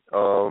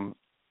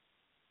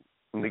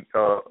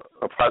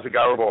 Plaza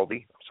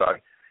Garibaldi,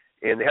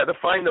 and they had to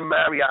find the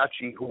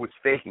mariachi who was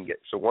faking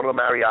it. So one of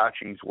the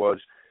mariachis was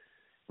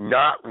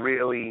not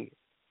really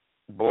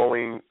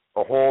blowing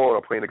a horn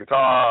or playing the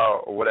guitar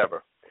or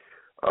whatever.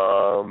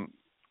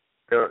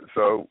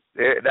 So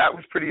that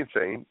was pretty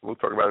insane. We'll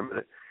talk about it in a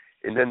minute.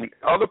 And then the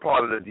other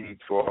part of the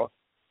detour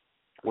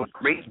was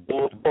great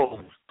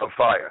bulls of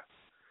fire.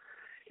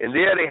 And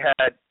there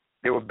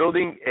they were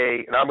building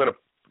and I'm going to,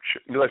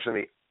 listen to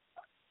me,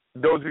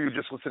 those of you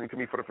just listening to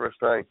me for the first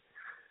time,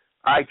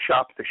 I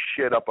chopped the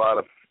shit up out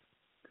of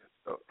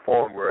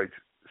foreign words.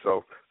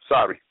 So,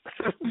 sorry.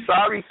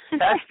 Sorry.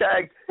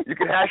 Hashtag, you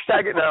can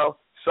hashtag it now.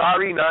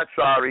 Sorry, not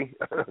sorry.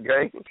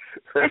 Okay?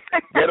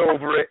 Get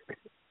over it.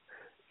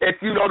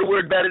 If you know the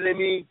word better than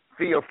me,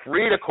 feel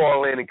free to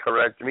call in and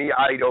correct me.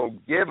 I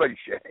don't give a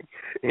shit.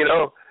 You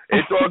know,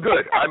 it's all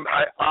good.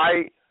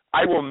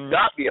 I will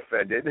not be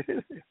offended.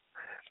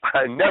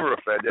 I'm never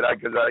offended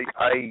because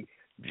I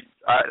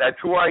that's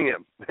who I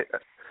am.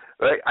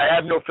 Right? I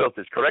have no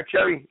filters. Correct,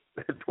 Sherry?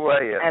 That's who I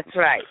am. That's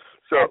right.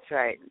 So, that's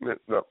right.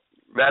 No,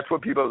 that's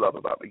what people love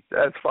about me.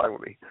 That's fine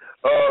with me.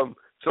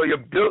 So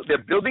they're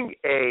building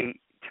a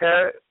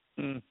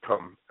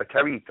terratum,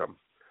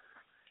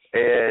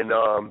 and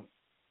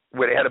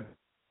where they had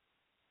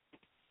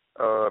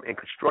and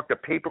construct a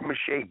paper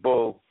mache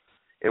bull,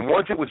 and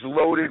once it was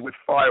loaded with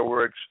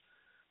fireworks,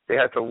 they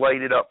had to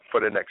light it up for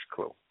the next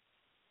clue.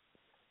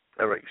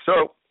 All right,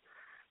 so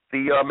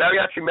the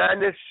Mariachi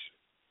Madness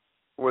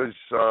was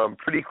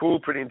pretty cool,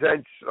 pretty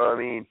intense. I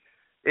mean,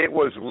 it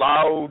was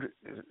loud.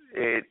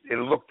 It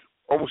looked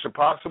almost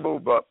impossible,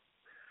 but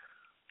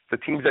the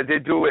teams that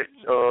did do it,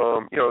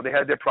 they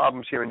had their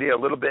problems here and there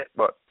a little bit,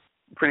 but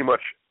pretty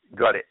much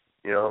got it,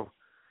 you know.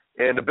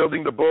 And the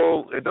building the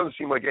bull, it doesn't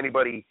seem like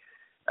anybody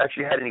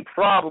actually had any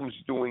problems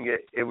doing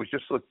it. It was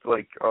just looked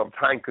like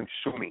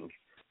time-consuming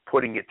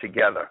putting it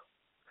together,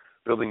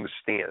 building the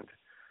stand.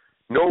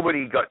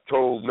 Nobody got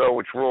told, no,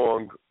 it's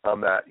wrong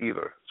on that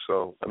either.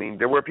 So, I mean,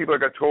 there were people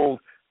that got told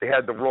they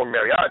had the wrong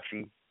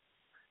mariachi,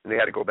 and they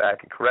had to go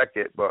back and correct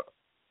it, but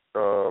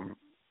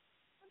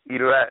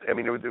Either that, I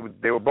mean,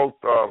 they were both,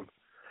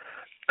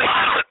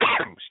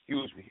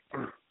 excuse me,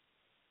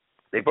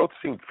 they both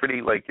seemed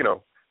pretty, like, you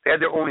know, they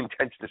had their own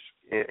intentions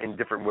in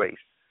different ways.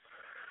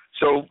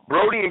 So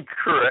Brody and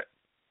Kurt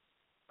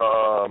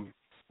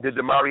did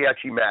the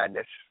Mariachi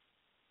Madness,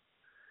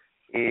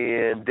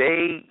 and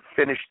they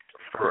finished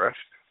first.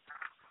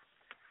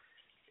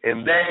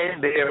 And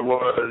then there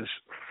was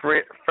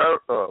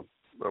oh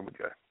my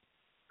God,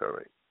 all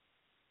right.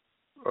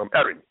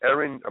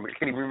 Erin, I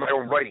can't even read my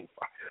own writing.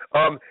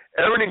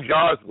 Erin and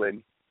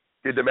Jocelyn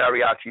did the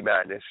Mariachi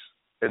Madness,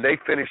 and they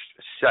finished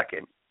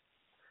second.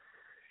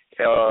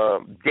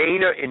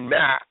 Dana and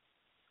Matt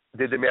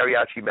did the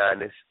Mariachi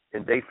Madness,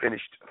 and they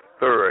finished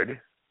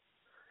third.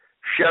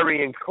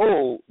 Sherry and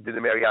Cole did the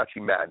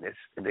Mariachi Madness,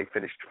 and they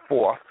finished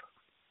fourth.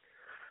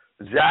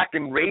 Zach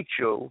and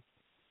Rachel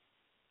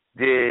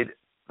did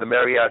the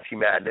Mariachi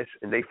Madness,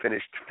 and they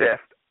finished fifth.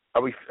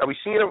 Are we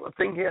seeing a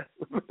thing here?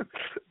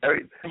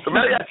 So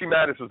Mariachi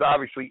Madness was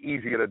obviously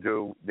easier to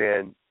do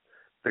than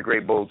the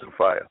Great Bowls of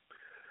Fire.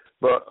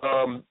 But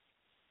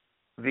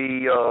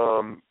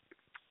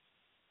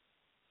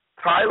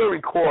Tyler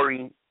and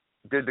Corey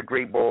did the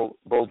Great Bowls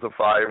of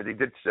Fire. They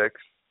did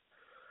 6.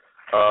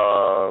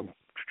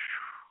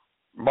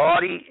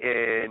 Marty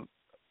and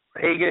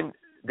Hagen,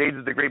 they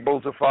did the Great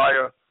Bowls of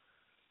Fire,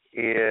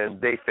 and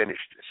they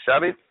finished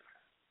 7th.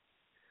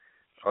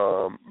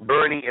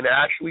 Bernie and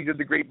Ashley did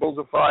the Great Bowls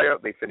of Fire.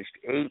 They finished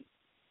 8th.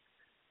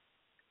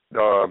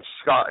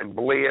 Scott and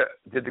Blair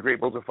did the Great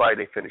Bowls of Fire.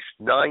 They finished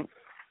 9th.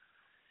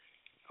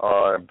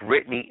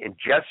 Brittany and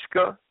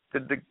Jessica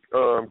did the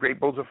Great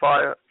Bowls of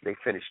Fire. They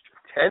finished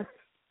 10th.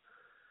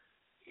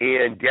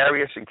 And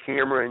Darius and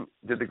Cameron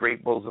did the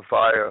Great Bowls of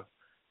Fire,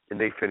 and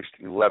they finished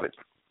 11th.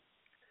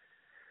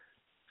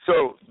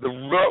 So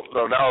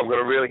now I'm going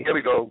to really, here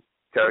we go,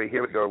 Terry,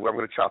 here we go. I'm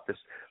going to chop this.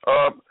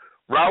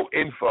 Route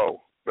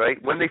info,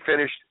 right? When they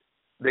finished,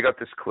 they got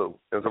this clue.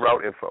 It was a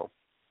route info.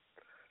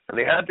 And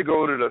they had to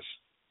go to the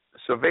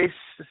Savas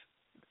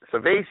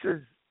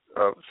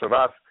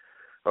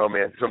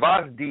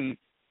de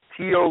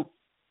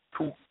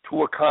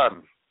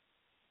Teotihuacan.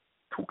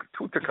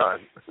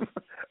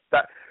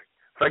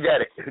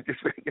 Forget it.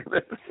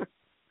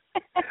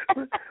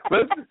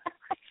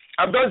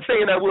 I'm done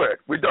saying that word.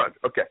 We're done.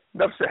 Okay.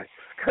 Enough said.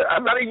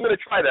 I'm not even going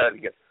to try that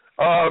again.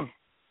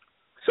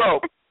 So,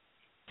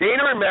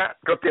 Dana and Matt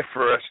got there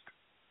first.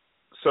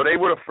 So they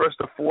were the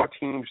first of 4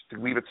 teams to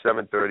leave at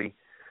 7:30.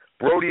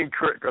 Brody and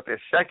Kurt got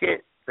there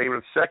second. They were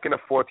the second of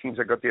 4 teams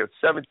that got there at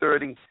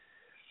 7:30.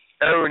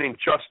 Aaron and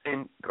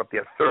Justin got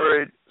there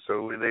third.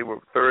 So they were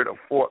third or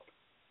fourth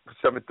at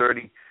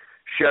 7:30.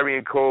 Sherry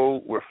and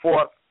Cole were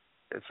fourth.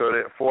 And so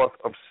they're fourth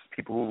of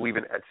people who were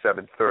leaving at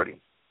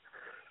 7:30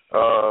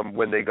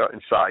 when they got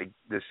inside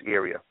this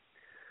area.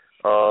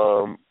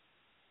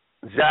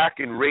 Zach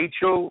and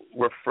Rachel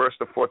were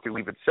first of 4 to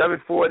leave at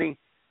 7:40.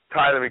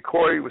 Tyler and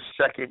Corey were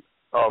second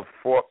of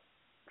 4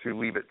 to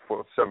leave at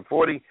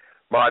 7:40.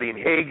 Marty and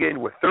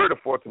Hagen were third of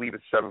 4 to leave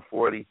at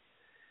 7:40.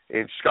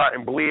 And Scott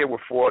and Blair were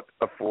fourth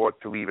of 4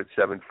 to leave at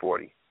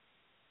 7:40.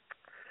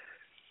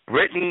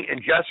 Brittany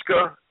and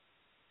Jessica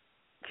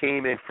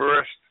came in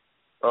first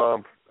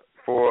of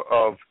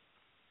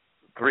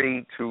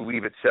 3 to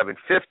leave at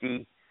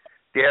 7:50.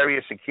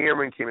 Darius and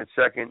Cameron came in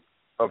second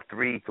of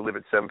 3 to leave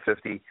at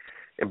 7:50.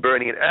 And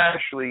Bernie and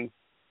Ashley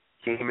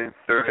came in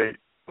third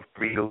of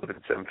 3 to leave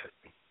at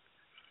 7:50.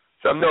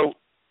 Some note,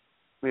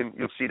 and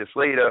you'll see this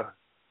later,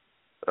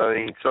 I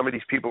mean, some of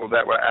these people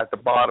that were at the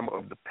bottom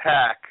of the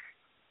pack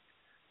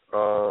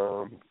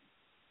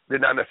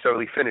did not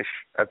necessarily finish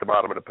at the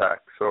bottom of the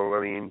pack. So,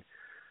 I mean,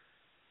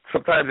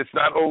 sometimes it's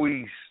not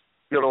always,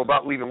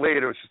 about leaving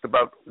later. It's just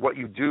about what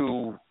you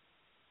do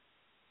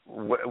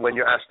when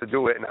you're asked to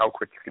do it and how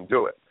quick you can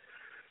do it.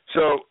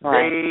 So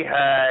they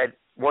had,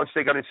 once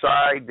they got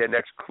inside, their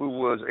next clue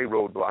was a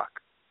roadblock.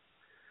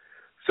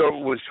 So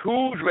it was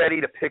who's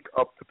ready to pick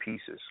up the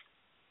pieces.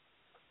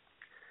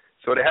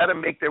 So they had to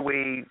make their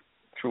way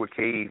through a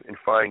cave and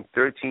find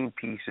 13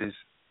 pieces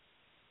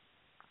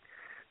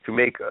to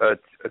make a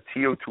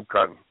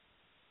Teotihuacan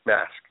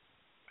mask.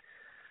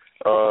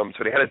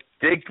 So they had to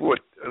dig through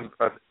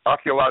an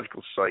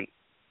archaeological site.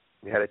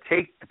 They had to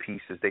take the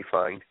pieces they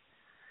find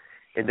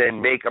and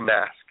then make a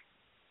mask.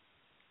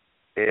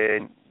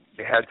 And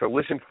they had to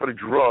listen for the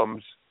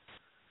drums,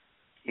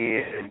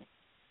 and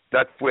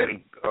that's where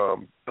they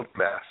built the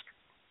mask.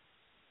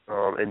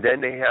 And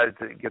then they had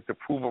to get the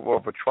approval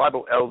of a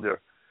tribal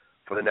elder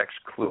for the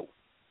next clue.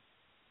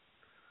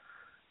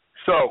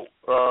 So,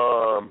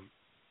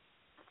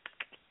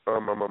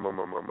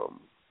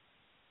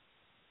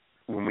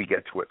 when we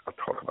get to it, I'll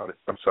talk about it.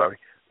 I'm sorry.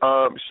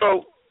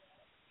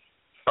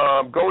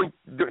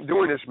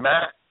 Doing this,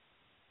 Matt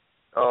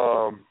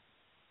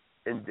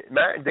and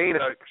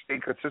Dana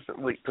stayed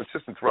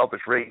consistent throughout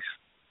this race,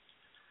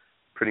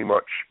 pretty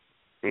much,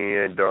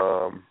 and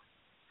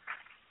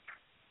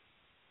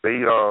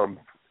they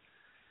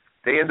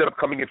ended up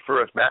coming in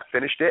first. Matt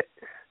finished it,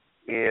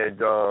 and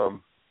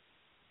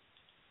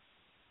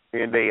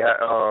they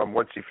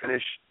once he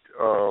finished,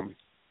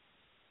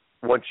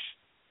 once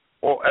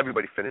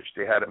everybody finished,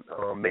 they had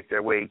to make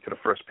their way to the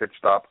first pit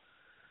stop,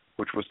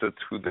 which was to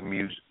the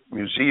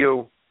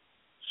Museo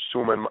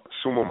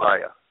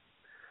Sumomaya.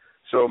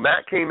 So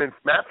Matt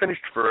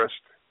finished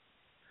first.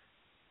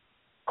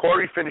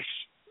 Corey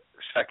finished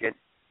second,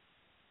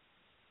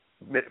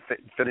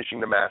 finishing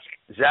the mask.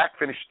 Zach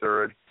finished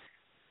third.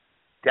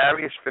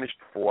 Darius finished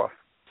fourth.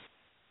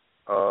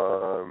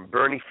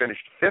 Bernie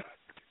finished fifth.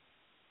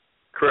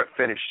 Kurt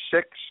finished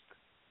sixth.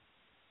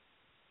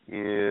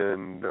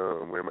 And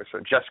where am I? So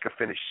Jessica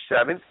finished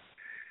seventh.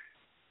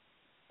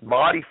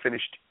 Marty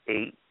finished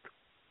eighth.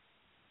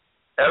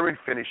 Erin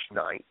finished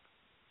ninth.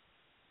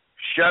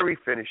 Sherry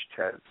finished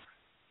 10th.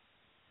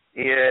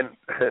 And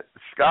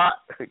Scott,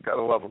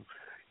 gotta love him,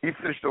 he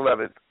finished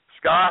 11th.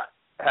 Scott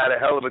had a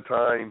hell of a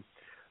time.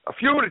 A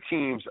few of the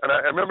teams, and I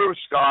remember it was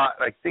Scott,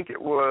 I think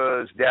it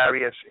was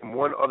Darius, and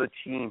one other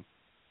team,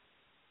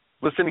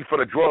 listening for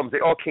the drums, they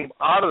all came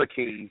out of the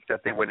cave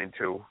that they went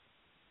into.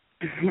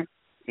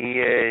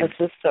 And this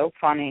is so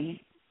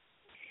funny.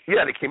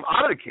 Yeah, they came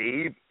out of the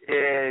cave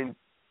and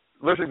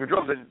listening for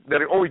drums, and they're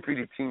the only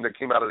 3D team that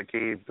came out of the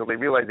cave until they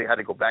realized they had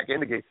to go back in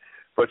the cave.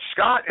 But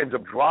Scott ends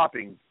up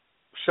dropping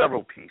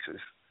several pieces.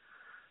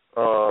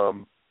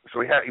 So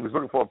he was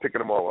looking for them, picking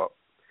them all up.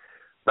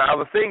 Now,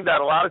 the thing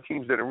that a lot of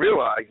teams didn't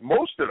realize,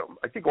 most of them,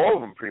 I think all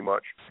of them pretty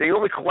much, they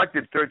only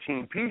collected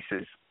 13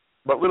 pieces,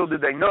 but little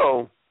did they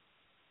know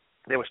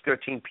there was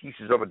 13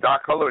 pieces of a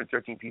dark color and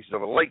 13 pieces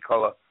of a light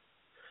color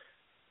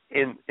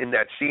in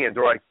that sand,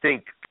 or I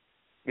think,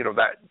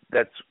 that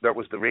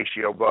was the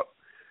ratio, but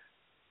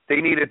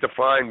they needed to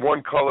find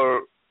one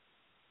color,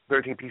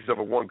 13 pieces of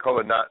a one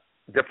color, not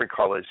different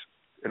colors,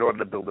 in order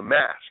to build a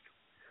mask.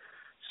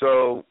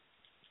 So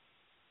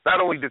not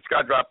only did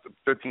Scott drop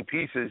 13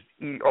 pieces,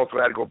 he also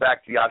had to go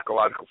back to the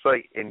archaeological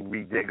site and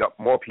re-dig up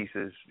more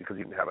pieces because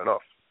he didn't have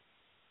enough.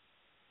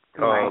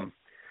 Right.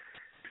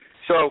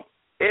 So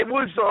it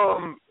was,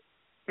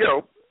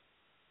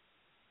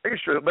 I guess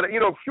true, but,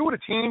 a few of the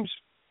teams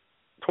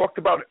talked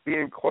about it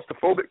being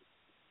claustrophobic.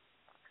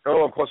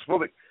 Oh, I'm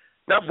claustrophobic.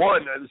 Not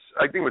one,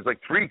 I think it was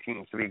like 3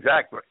 teams to be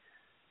exact, but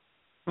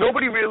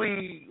nobody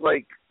really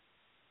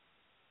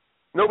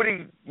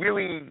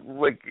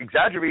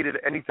exaggerated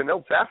anything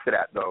else after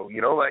that, though.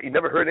 You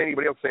never heard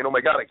anybody else saying, "Oh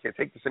my God, I can't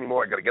take this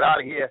anymore. I got to get out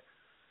of here."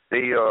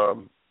 They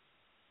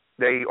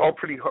all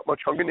pretty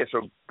much hung in there.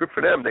 So good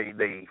for them.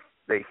 They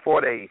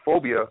fought a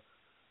phobia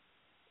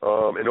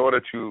in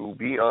order to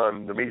be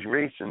on the Amazing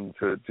Race and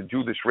to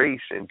do this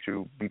race and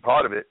to be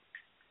part of it.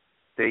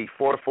 They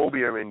fought a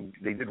phobia and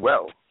they did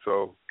well.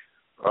 So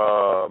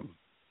good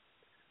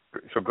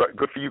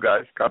for you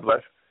guys. God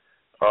bless.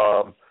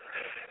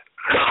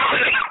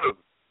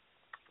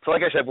 So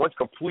like I said, once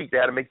complete, they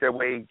had to make their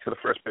way to the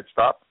first pit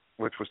stop,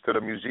 which was to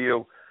the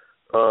Museo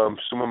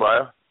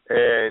Sumomaya,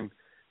 and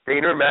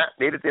Dana and Matt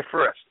made it there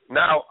first.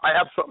 Now, I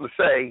have something to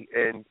say,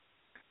 and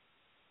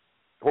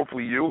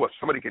hopefully you or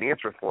somebody can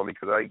answer it for me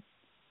because I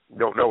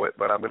don't know it,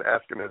 but I'm going to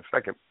ask it in a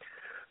second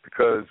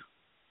because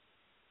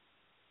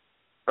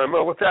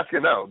let's ask you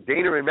now.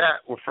 Dana and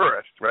Matt were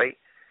first, right?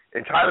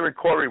 And Tyler and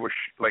Corey were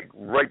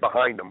right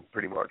behind them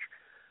pretty much.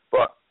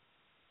 But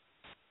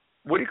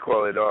what do you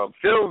call it?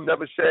 Phil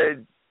never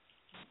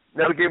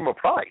gave him a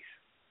prize.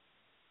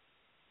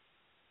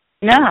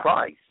 No. A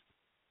prize.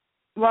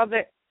 Well,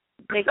 they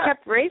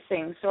kept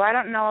racing, so I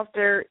don't know if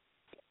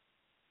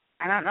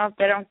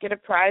they don't get a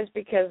prize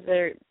because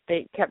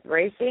they kept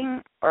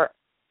racing, or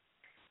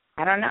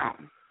I don't know.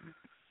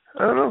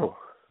 Well,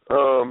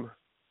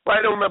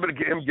 I don't remember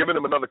him giving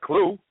them another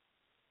clue,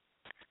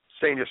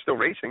 saying you're still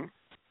racing.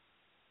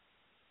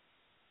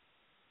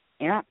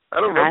 Yeah. I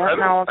don't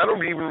know. I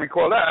don't even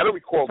recall that. I don't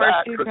recall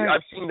that because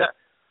I've seen that.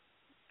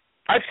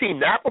 I've seen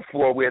that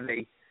before where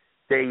they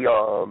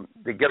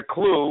get a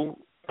clue.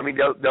 I mean,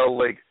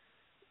 they'll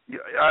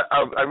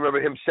I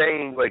remember him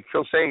saying,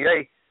 Phil saying,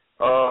 "Hey,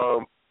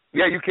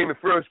 yeah, you came in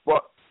first,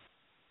 but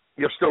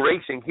you're still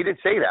racing." He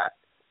didn't say that,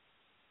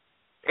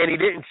 and he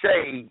didn't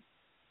say,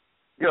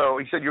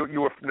 he said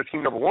you were from the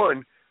team number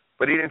 1,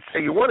 but he didn't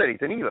say you won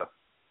anything either.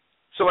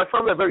 So I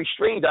found that very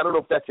strange. I don't know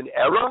if that's an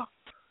error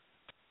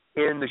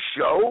in the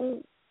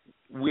show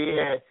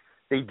where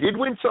they did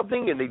win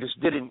something and they just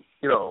didn't,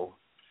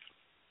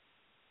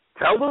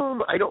 tell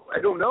them. I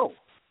don't know.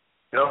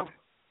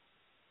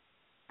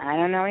 I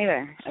don't know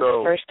either. It's So,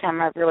 the first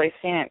time I've really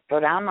seen it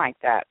go down like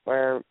that,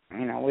 where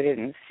we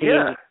didn't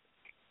see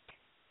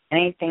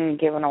anything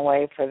given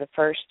away for the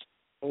first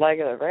leg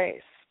of the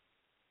race.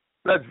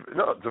 It's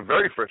the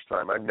very first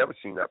time. I've never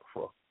seen that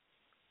before.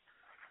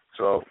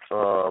 So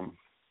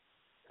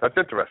that's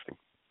interesting.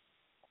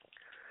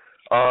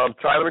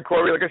 Tyler and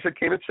Corey, like I said,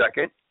 came in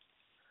second.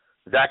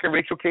 Zach and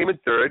Rachel came in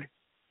third.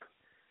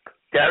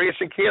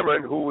 Darius and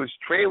Cameron, who was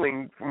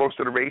trailing for most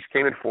of the race,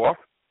 came in fourth.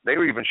 They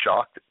were even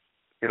shocked,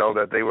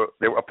 that they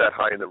were up that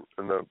high in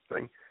the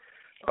thing.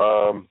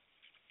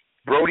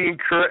 Brody and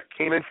Kurt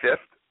came in fifth.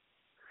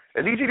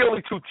 And these are the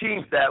only 2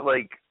 teams that,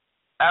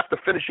 after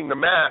finishing the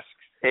masks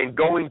and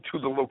going to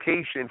the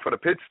location for the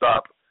pit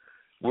stop,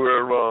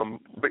 were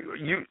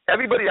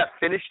everybody that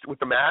finished with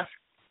the mask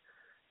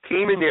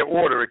came in their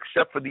order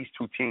except for these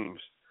two teams.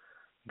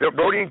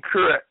 Brody and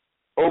Kurt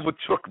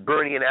overtook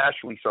Bernie and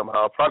Ashley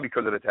somehow, probably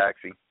because of the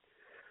taxi.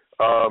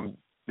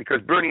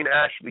 Because Bernie and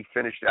Ashley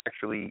finished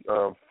actually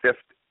fifth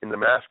in the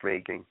mask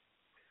making.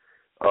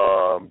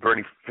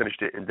 Bernie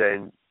finished it, and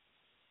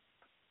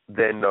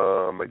then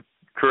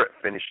Kurt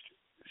finished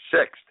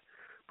sixth.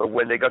 But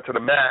when they got to the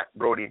mat,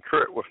 Brody and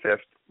Kurt were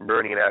fifth,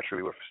 Bernie and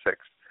Ashley were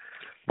sixth.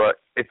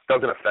 But it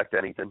doesn't affect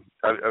anything.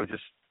 I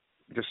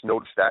just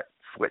noticed that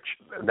switch,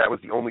 and that was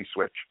the only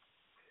switch.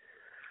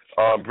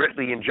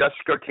 Brittany and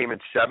Jessica came in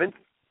seventh.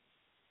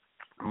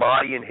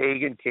 Marty and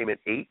Hagen came in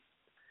eighth.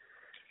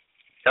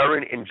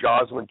 Erin and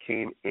Jocelyn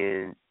came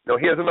in. No,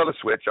 here's another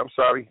switch. I'm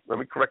sorry. Let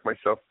me correct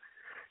myself.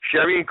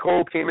 Sherry and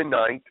Cole came in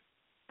ninth,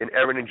 and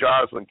Erin and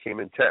Jocelyn came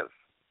in 10th.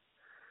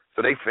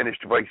 So they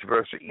finished vice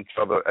versa each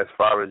other as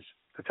far as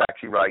the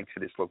taxi ride to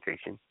this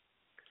location.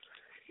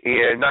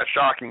 And not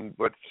shocking,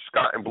 but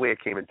Scott and Blair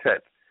came in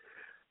 10th.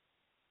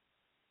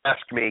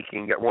 Mask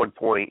making at one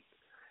point,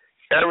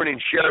 Erin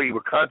and Sherry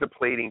were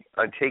contemplating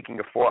on taking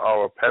a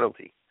 4-hour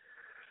penalty,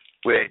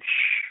 which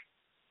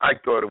I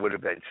thought it would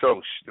have been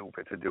so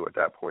stupid to do at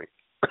that point.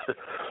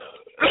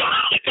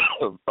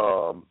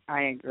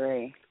 I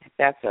agree.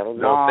 That's a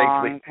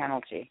long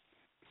penalty.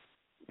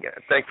 Yeah,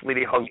 thankfully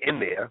they hung in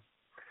there.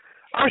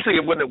 Obviously,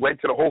 it wouldn't have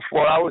went to the whole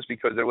 4 hours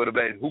because it would have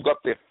been who got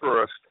there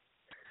first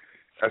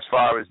as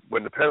far as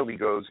when the penalty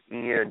goes.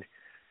 And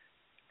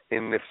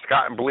if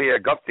Scott and Blair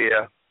got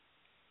there,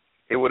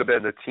 it would have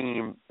been the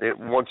team.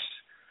 Once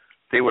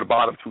they were the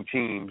bottom two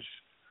teams,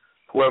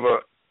 whoever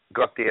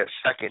got there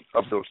second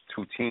of those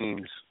two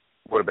teams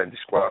would have been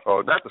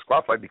not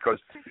disqualified because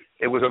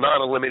it was a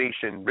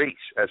non-elimination race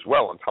as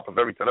well on top of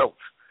everything else.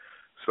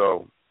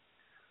 So,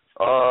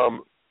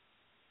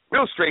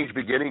 real strange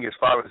beginning as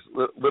far as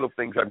little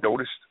things I've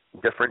noticed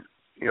different,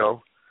 you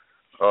know.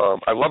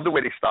 I love the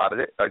way they started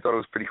it. I thought it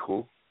was pretty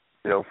cool,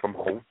 you know, from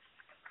home.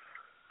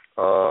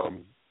 I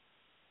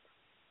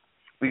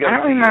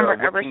don't remember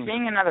ever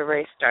seeing another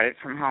race started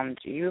from home.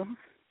 Do you?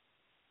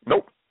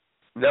 Nope,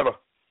 never.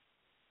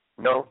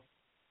 No,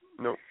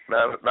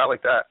 not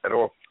like that at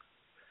all.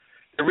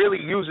 They're really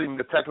using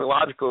the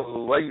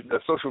technological, the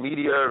social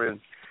media, and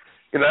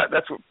you know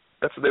that's what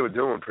they were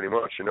doing pretty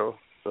much. You know,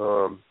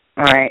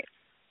 right.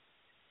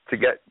 To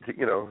get,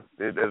 you know,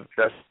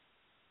 that's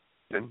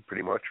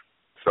pretty much.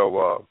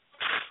 So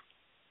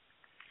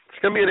it's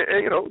gonna be,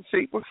 you know,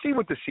 we'll see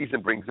what the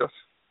season brings us.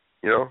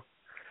 You know.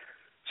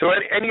 So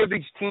any of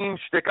these teams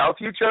stick out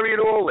to you, Cherry, at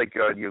all? Like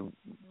you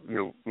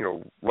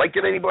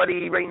liking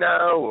anybody right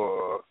now,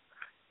 or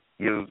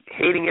you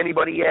hating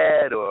anybody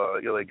yet,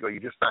 or you're like, are you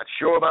just not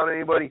sure about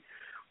anybody?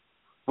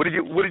 What did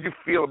you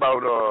feel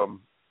about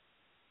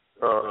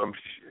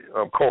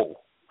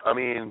Cole? I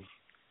mean,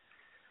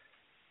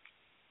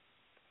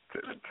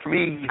 to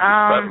me,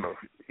 I don't know,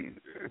 he's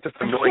just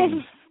an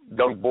annoying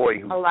young boy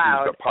who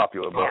got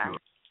popular. But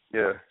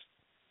yeah.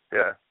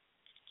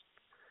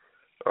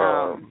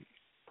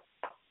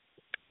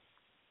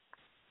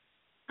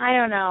 I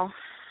don't know.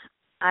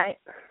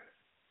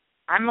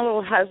 I'm a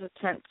little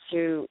hesitant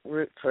to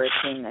root for a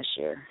team this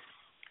year.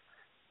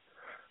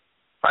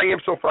 I am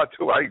so far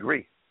too. I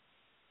agree.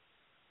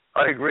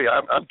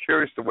 I'm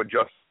curious to what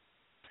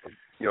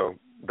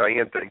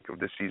Diane think of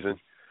this season,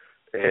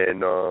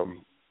 and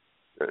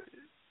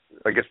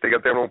I guess they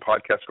got their own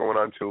podcast going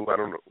on too. I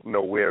don't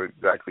know where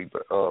exactly,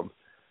 but I don't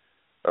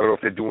know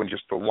if they're doing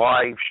just a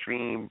live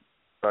stream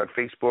on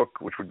Facebook,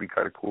 which would be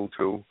kind of cool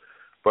too.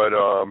 But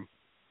I'm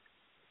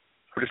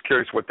just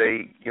curious what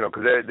they, you know,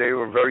 because they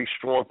were a very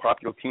strong,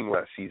 popular team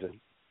last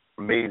season.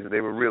 Amazing. They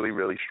were really,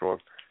 really strong.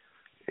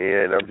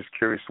 And I'm just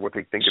curious what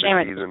they think of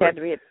the season. Shame it had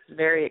to be at the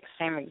very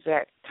same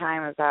exact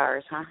time as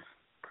ours, huh?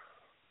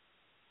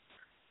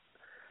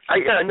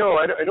 I know.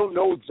 I don't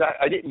know exactly.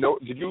 I didn't know.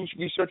 Did you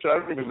research it? I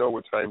don't even know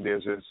what time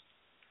theirs is.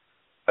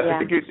 I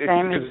think it's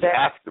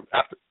after.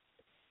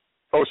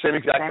 Oh, same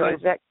exact time?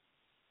 Exact.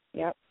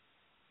 Yep.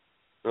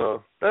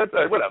 Oh,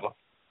 whatever.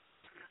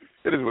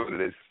 It is what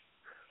it is.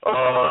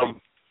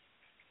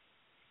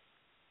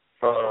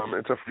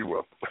 It's a free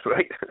will,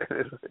 right?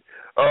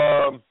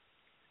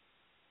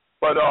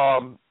 But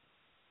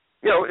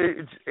you know,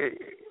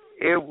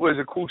 it was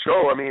a cool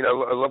show. I mean, I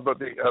love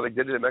how they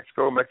did it in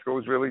Mexico. Mexico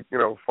was really, you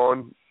know,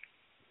 fun.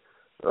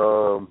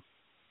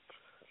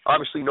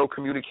 Obviously, no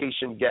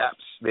communication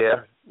gaps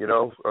there. You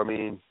know, I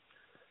mean,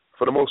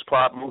 for the most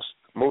part,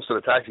 most of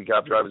the taxi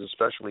cab drivers,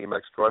 especially in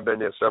Mexico, I've been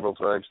there several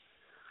times.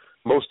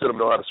 Most of them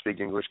know how to speak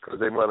English because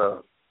they want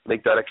to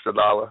make that extra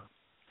dollar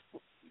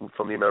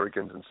from the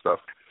Americans and stuff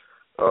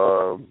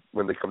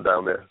when they come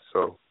down there.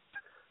 So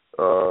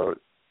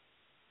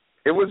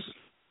it was.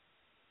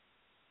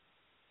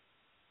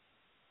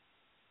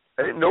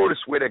 I didn't notice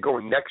where they're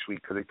going next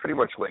week because they pretty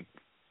much like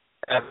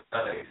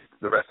advertise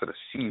the rest of the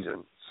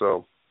season.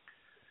 So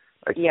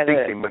I think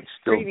they might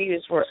still.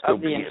 Previews were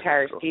of the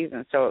entire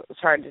season, so it was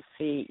hard to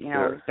see, you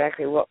know,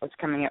 exactly what was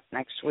coming up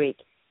next week.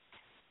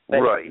 But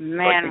right.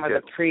 Man, were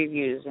the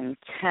previews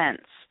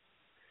intense.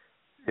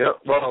 Yeah,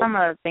 well, some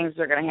of the things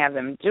they're going to have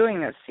them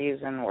doing this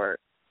season were,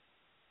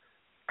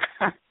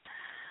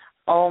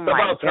 oh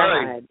my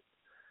God.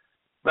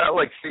 Not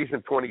like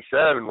season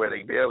 27 where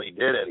they barely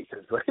did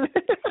anything.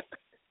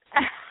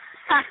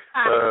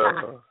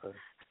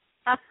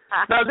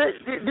 Now, did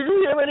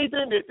you hear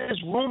anything?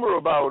 There's rumor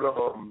about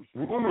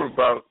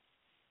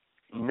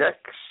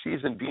next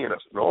season being an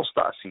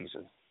all-star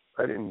season.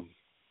 But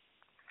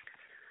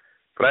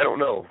I don't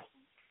know.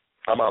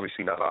 I'm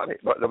obviously not on it,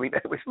 but I mean,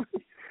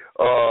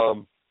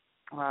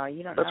 well,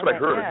 you don't that's know what that I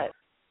heard. yet.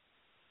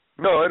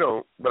 No, I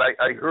don't. But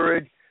I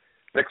heard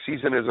next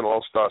season is an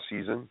all-star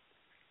season.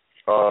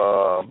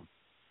 So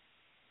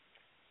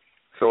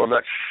I'm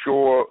not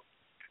sure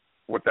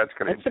what that's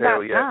going to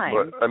entail yet. Time.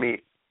 But I mean,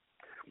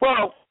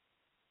 well,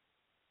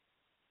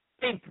 I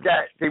think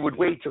that they would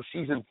wait till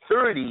season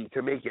 30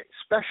 to make it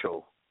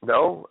special.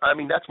 No, I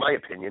mean that's my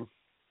opinion.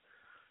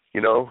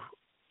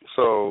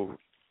 So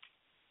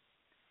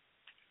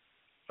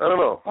I don't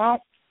know.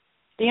 Well,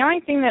 the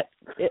only thing that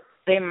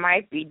they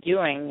might be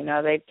doing,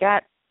 they've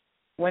got,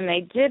 when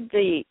they did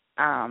the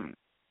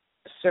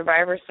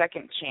Survivor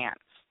Second Chance,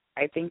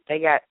 I think they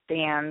got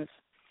fans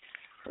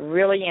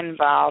really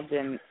involved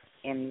in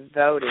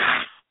voting,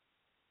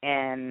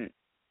 and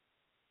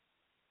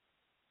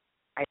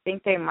I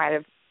think they might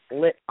have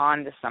lit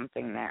onto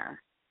something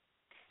there.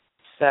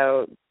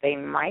 So they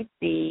might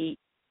be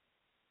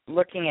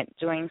looking at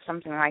doing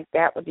something like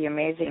that with the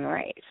Amazing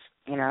Race.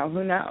 Who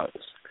knows?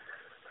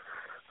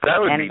 That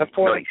would and be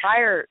before nice. the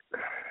fire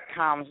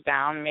calms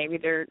down, maybe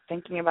they're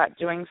thinking about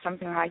doing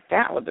something like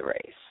that with the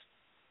race.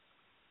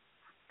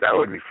 That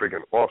would be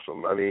freaking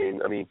awesome. I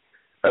mean,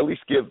 at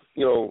least give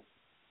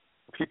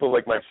people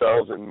like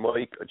myself and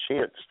Mike a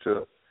chance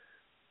to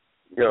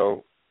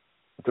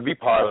to be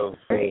part of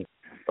a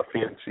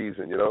fan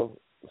season.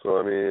 So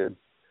I mean,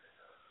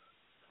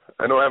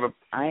 I know I have a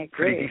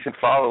pretty decent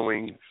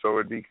following, so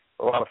it'd be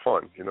a lot of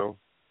fun.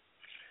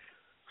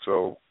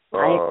 So.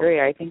 I agree.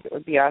 I think it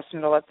would be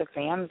awesome to let the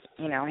fans,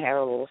 have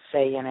a little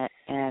say in it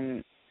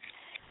and,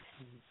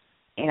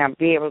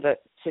 be able to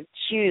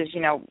choose,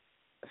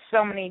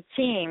 so many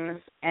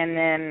teams and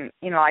then,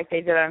 like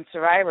they did on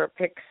Survivor,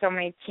 pick so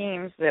many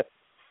teams that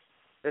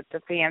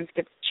the fans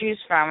get to choose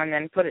from and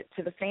then put it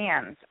to the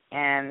fans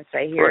and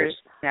say, here's,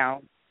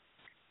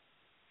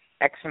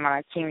 X amount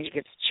of teams you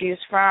get to choose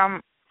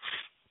from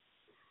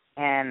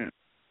and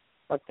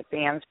let the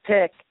fans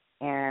pick,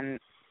 and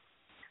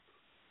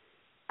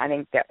I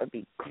think that would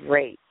be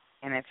great.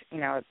 And if,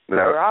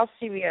 they're all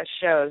CBS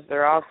shows,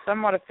 they're all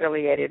somewhat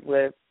affiliated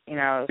with,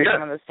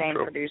 some of the same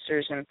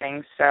producers and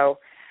things. So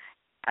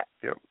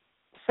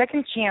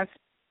Second Chance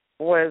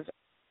was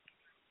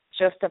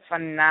just a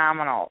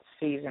phenomenal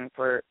season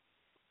for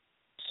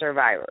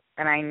Survivor.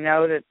 And I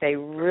know that they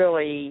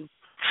really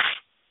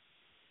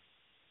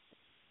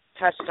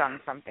touched on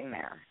something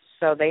there.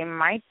 So they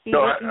might be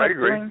looking at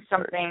doing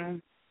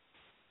something,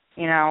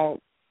 in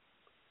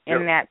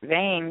that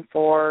vein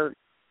for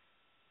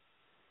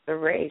the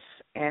race,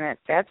 and if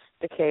that's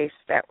the case,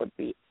 that would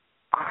be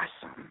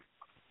awesome.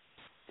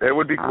 That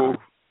would be cool.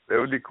 That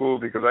would be cool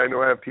because I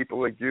know I have people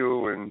like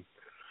you, and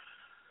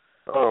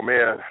oh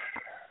man,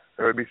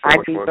 that would be so much fun.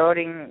 I'd be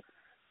voting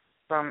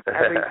from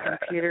every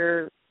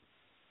computer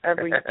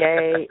every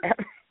day.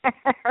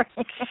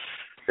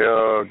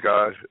 Oh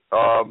gosh,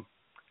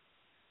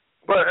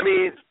 but I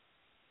mean,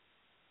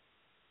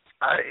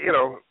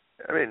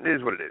 it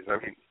is what it is. I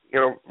mean,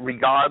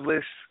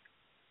 regardless.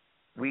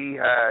 We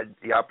had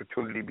the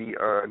opportunity to be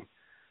on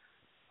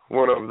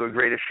one of the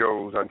greatest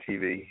shows on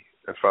TV,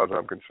 as far as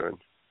I'm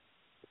concerned.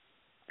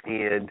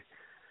 And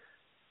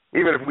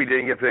even if we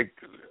didn't get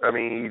picked, I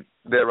mean,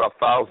 there are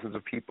thousands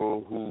of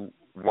people who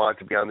want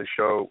to be on the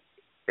show,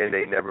 and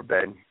they never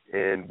been,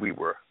 and we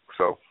were.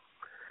 So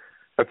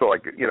that's all I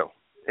could,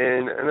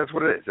 and that's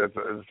what it is. That's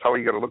how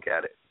you got to look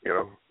at it,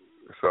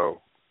 So.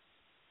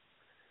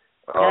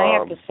 And I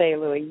have to say,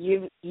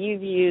 Louie,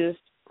 you've used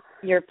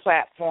your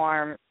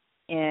platform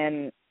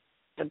in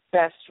the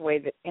best way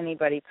that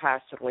anybody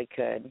possibly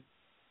could.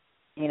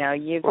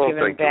 You've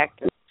given back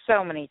to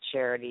so many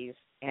charities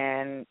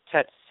and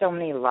touched so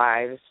many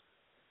lives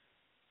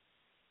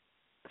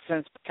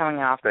since coming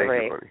off the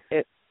race.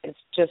 It's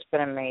just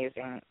been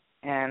amazing,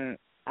 and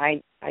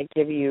I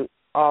give you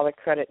all the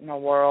credit in the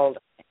world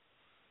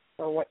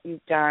for what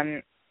you've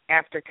done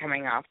after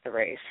coming off the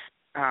race.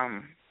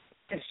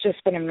 It's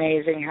just been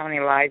amazing how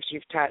many lives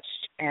you've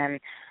touched and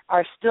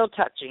are still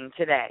touching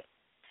today.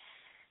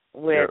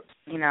 With,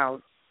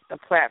 the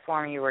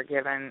platform you were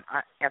given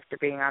after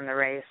being on the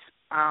race,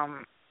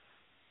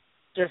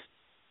 just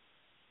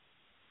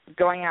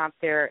going out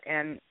there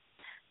and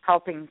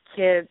helping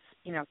kids,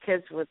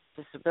 kids with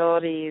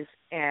disabilities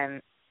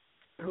and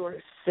who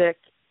are sick,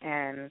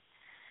 and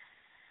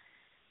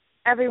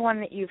everyone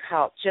that you've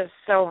helped. Just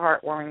so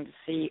heartwarming to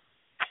see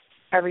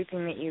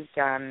everything that you've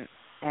done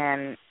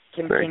and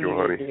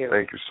continue to do.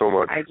 Thank you so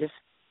much.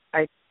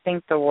 I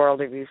think the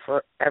world of you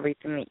for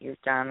everything that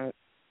you've done,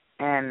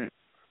 and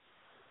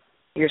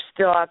you're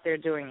still out there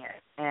doing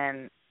it,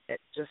 and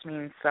it just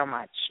means so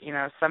much.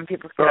 Some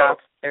people get off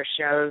their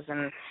shows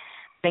and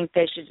think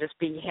they should just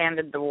be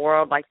handed the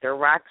world like they're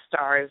rock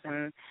stars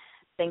and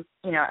think,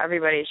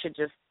 everybody should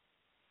just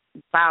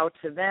bow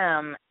to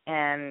them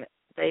and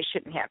they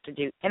shouldn't have to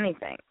do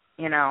anything,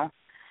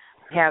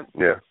 have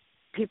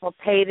people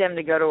pay them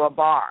to go to a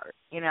bar,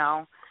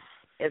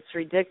 it's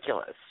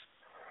ridiculous.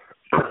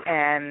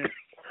 And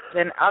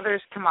then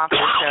others come off their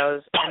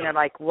shows and they're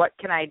like, what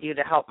can I do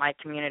to help my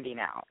community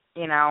now,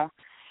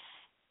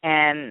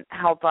 and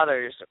help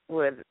others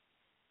with,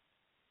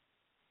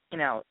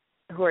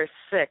 who are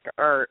sick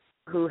or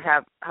who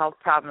have health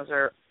problems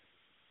or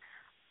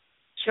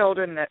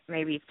children that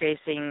may be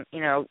facing,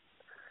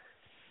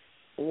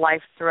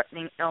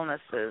 life-threatening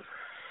illnesses.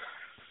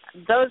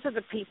 Those are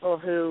the people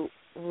who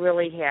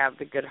really have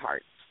the good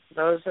hearts.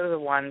 Those are the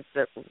ones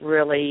that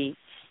really,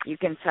 you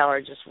can tell, are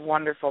just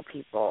wonderful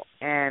people.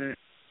 And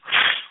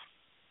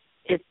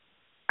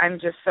I'm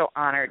just so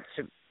honored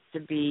to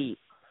be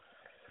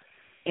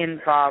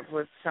involved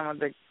with some of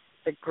the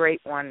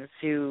great ones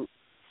who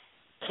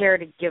care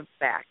to give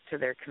back to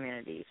their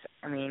communities.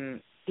 I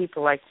mean,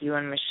 people like you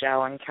and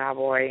Michelle and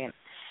Cowboy and,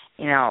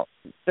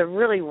 the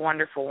really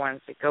wonderful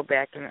ones that go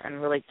back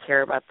and really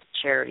care about the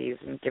charities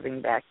and giving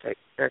back to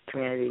their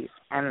communities.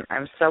 And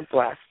I'm so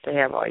blessed to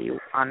have all you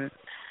on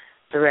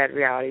the Rad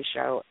Reality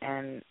Show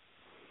and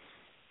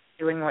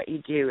doing what you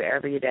do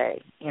every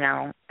day.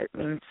 It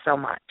means so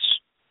much.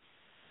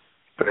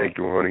 Thank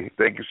you, honey.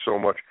 Thank you so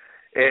much.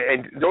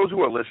 And those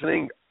who are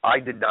listening, I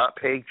did not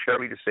pay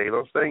Cherry to say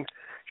those things.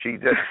 She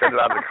just said it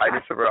out of the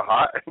kindness of her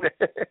heart.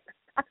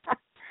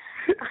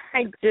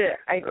 I did.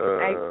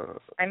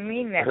 I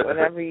mean that with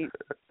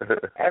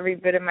every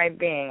bit of my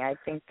being. I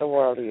think the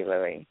world of you,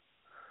 Louie.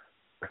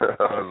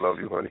 I love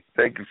you, honey.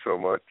 Thank you so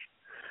much.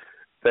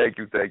 Thank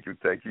you.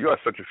 You are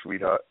such a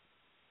sweetheart.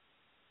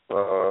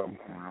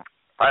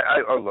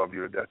 I love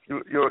you to death.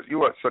 You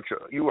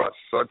are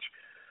such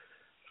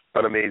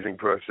an amazing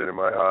person in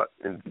my heart,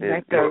 and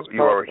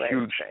you are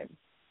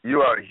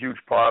a huge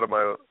part of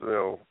my.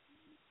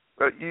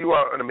 You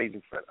are an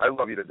amazing friend. I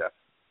love you to death.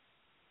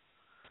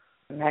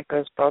 And that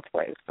goes both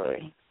ways,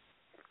 Louie.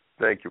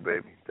 Thank you,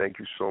 baby. Thank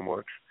you so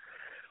much.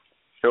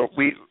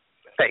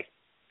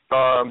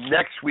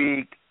 Next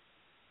week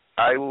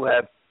I will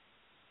have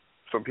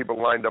some people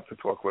lined up to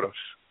talk with us.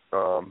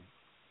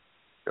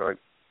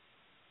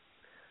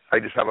 I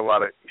just have a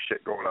lot of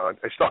shit going on.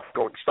 Stuff.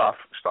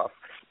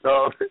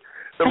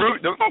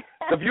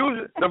 The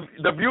views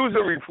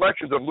and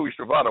reflections of Louie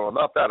Stravato are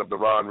not that of the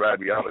Ron Rad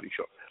Reality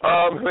Show.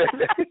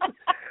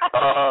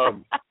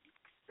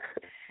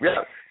 We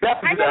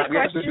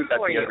have to do that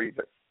for you.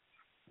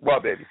 Well,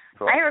 baby.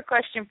 I have a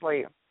question for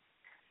you.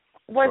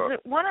 Was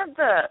it one of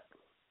the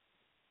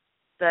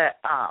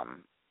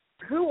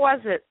who was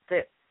it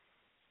that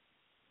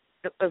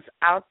was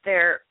out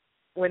there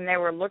when they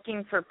were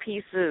looking for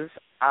pieces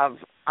of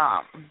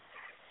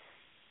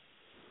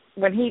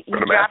when he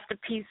dropped the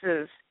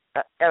pieces?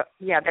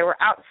 They were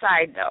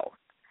outside though.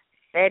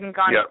 They hadn't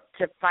gone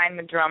to find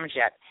the drums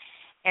yet.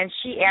 And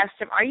she asked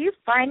him, "Are you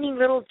finding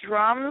little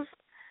drums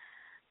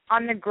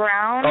on the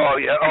ground?" Oh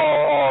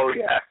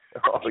yeah.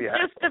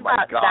 Just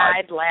about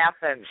died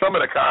laughing. Some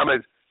of the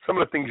comments, some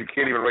of the things you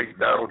can't even write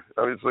down.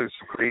 I mean, it's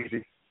so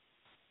crazy.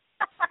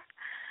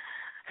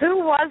 Who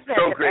was that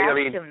so that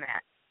crazy. asked him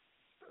that?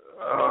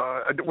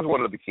 It was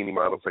one of the bikini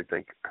models, I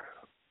think.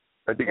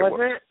 I think was it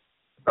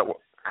was. It?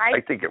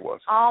 I think it was.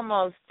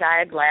 Almost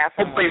died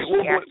laughing when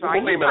she asked, "Are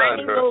you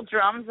finding little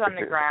drums on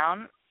the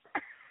ground?"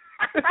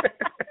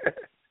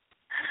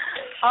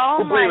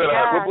 Oh my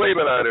God! We'll blame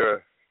it on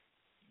her.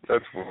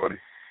 That's funny.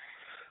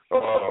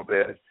 Oh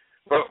man.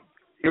 Well,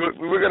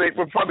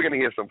 we're probably gonna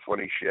hear some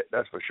funny shit.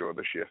 That's for sure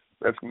this year.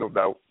 That's no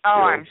doubt.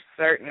 Oh, I'm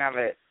certain of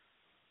it.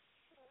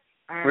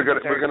 We're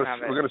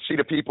gonna see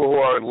the people who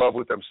are in love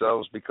with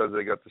themselves because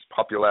they got this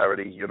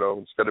popularity.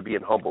 Instead of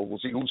being humble, we'll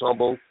see who's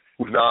humble,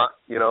 who's not.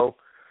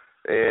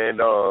 And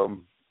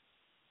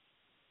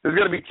there's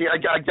gonna be. I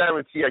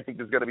guarantee. I think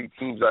there's gonna be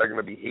teams that are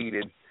gonna be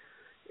hated,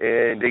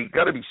 and they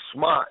got to be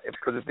smart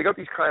because if they got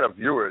these kind of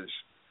viewers,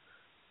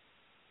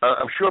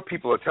 I'm sure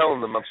people are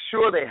telling them. I'm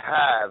sure they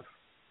have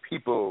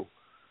people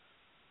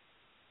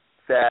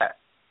that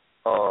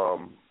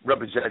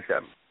represent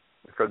them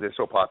because they're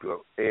so popular.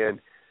 And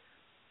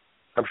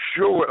I'm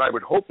sure, I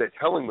would hope they're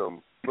telling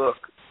them,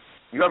 look,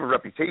 you have a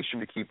reputation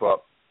to keep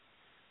up,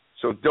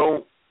 so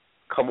don't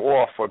come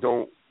off or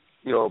don't,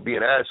 be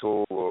an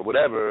asshole or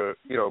whatever,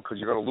 because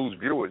you're going to lose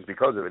viewers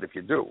because of it if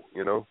you do,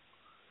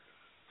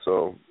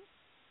 So,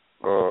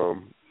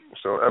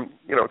 it's going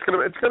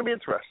to be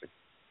interesting.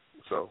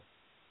 So.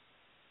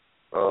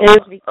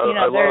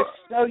 They're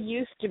so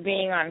used to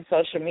being on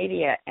social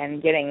media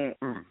and getting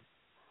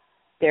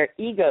their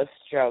ego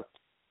stroked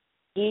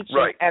each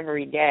and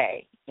every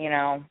day,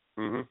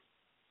 Mm-hmm.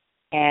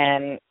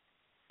 And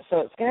so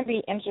it's going to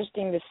be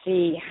interesting to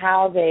see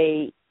how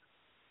they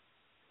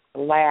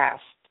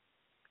last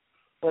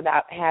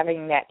without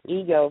having that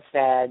ego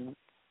fed,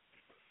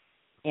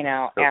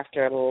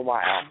 after a little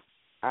while.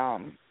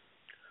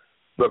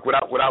 Look,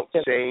 without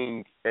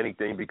saying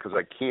anything because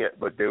I can't,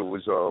 but there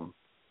was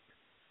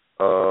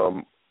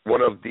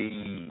one of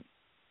the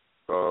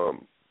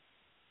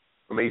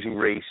Amazing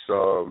Race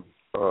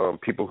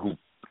people who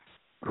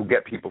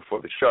get people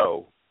for the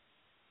show.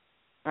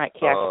 Right,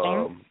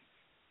 casting.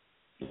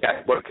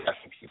 One of the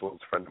casting people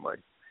is a friend of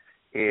mine,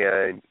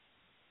 and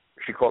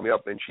she called me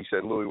up and she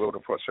said, "Louie, we're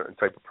looking for a certain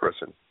type of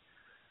person,"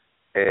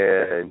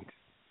 and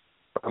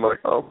I'm like,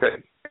 "Oh,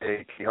 okay,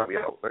 hey, can you help me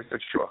out?" I said,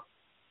 "Sure."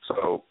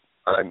 So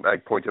I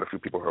pointed a few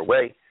people her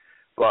way,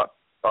 but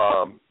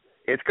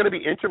it's going to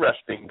be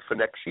interesting for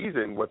next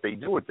season what they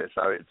do with this.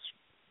 It's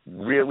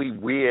really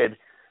weird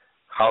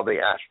how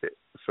they asked it.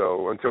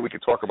 So until we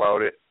can talk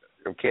about it,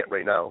 we can't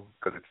right now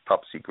because it's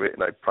top secret,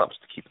 and I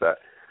promised to keep that.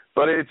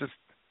 But it's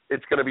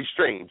going to be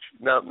strange.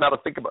 Now I'm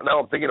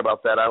thinking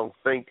about that. I don't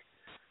think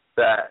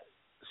that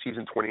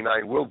season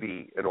 29 will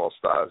be an All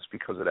Stars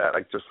because of that.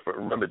 I just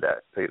remembered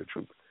that, to tell you the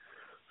truth.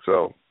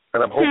 So,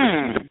 and I'm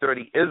hoping season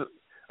 30 is.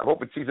 I'm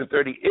hoping season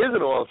 30 is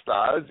an All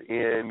Stars,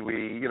 and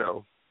we,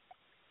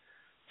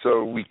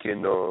 so we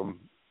can,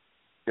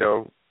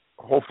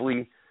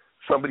 hopefully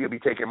somebody will be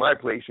taking my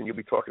place, and you'll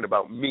be talking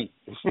about me.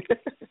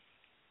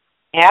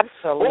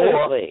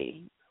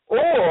 Absolutely.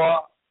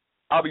 Or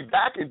I'll be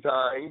back in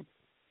time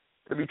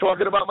to be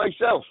talking about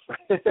myself.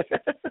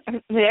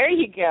 There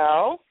you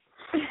go.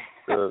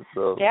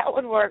 So that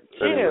would work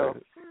too.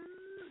 Anyway.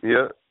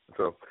 Yeah.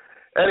 So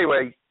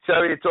anyway,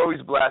 Terry, it's always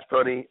a blast,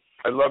 honey.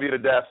 I love you to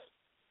death.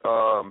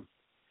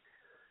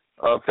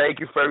 Thank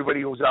you for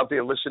everybody who's out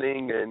there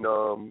listening, and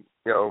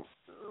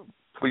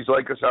please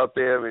like us out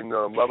there and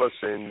love us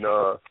and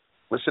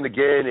listen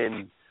again,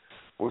 and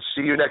we'll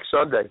see you next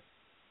Sunday.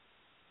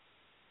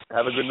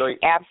 Have a good night.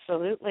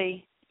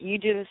 Absolutely. You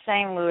do the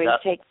same, Louie.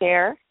 Take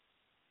care.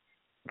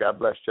 God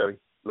bless, Jerry.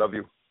 Love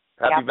you.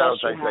 Happy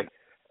Valentine's Day.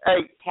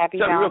 Hey, Happy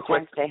Jerry,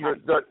 Valentine's Day, real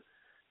quick.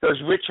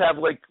 Does Rich have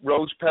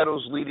rose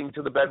petals leading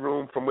to the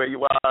bedroom from where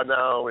you are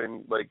now,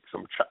 and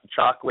some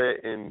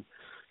chocolate and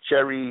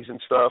cherries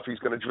and stuff? He's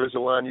going to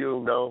drizzle on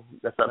you? No,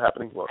 that's not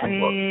happening. No.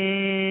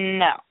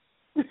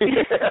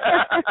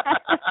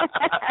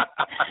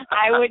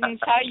 I wouldn't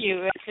tell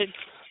you if it's.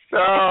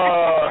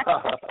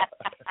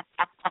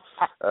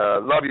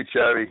 Love you,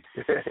 Cherry.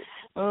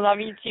 Love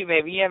you too,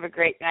 baby. You have a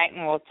great night,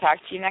 and we'll talk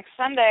to you next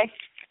Sunday.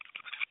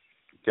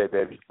 Okay,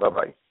 baby.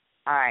 Bye-bye.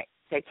 All right.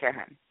 Take care,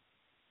 hon.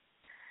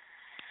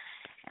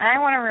 And I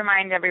want to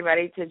remind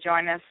everybody to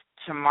join us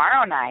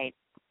tomorrow night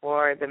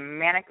for the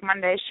Manic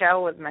Monday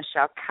show with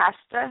Michelle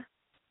Costa,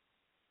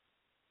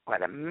 or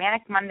the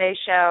Manic Monday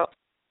show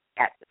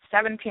at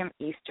 7 p.m.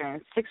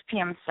 Eastern, 6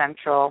 p.m.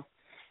 Central.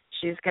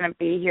 She's going to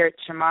be here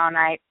tomorrow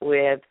night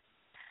with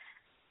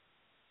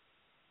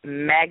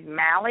Meg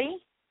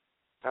Malley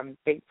from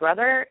Big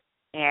Brother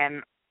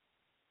and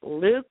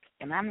Luke,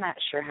 and I'm not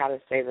sure how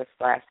to say this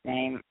last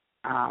name.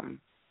 I'm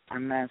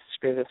going to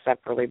screw this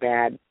up really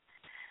bad.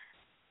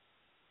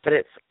 But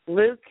it's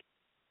Luke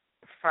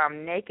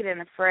from Naked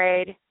and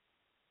Afraid.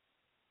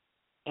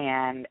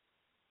 And,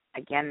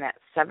 again, that's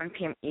 7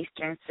 p.m.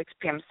 Eastern, 6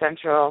 p.m.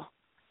 Central.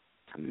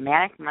 A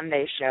Manic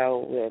Monday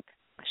show with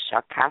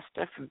Michelle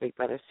Costa from Big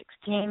Brother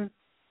 16.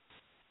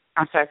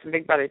 I'm sorry, from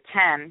Big Brother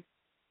 10.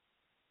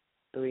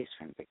 Louise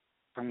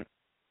from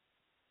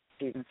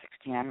season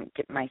 16. I'm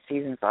getting my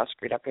seasons all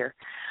screwed up here.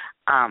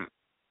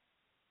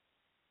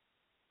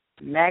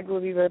 Meg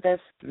will be with us.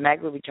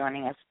 Meg will be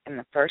joining us in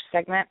the first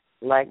segment.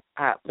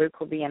 Luke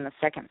will be in the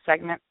second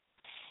segment.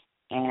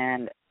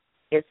 And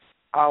it's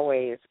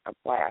always a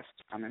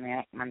blast on the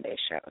Manic Monday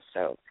show.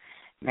 So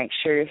make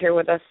sure you're here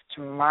with us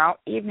tomorrow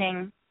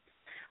evening.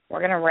 We're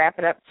going to wrap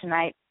it up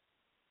tonight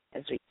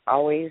as we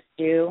always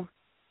do.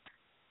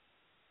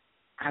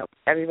 I hope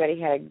everybody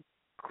had a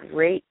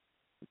great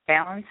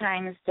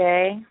Valentine's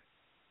Day.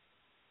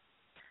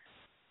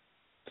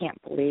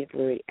 Can't believe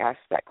Louie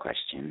asked that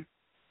question.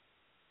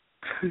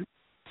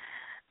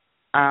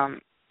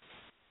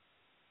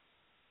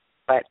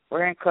 But we're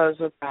going to close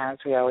with as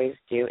we always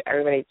do.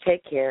 Everybody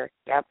take care.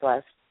 God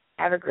bless.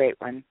 Have a great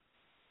one.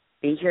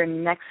 Be here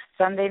next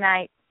Sunday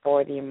night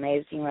for the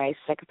Amazing Race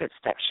Second Pit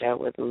Step Show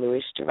with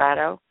LOUIE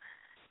STRAVATO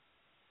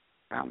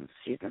from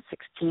season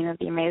 16 of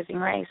the Amazing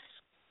Race.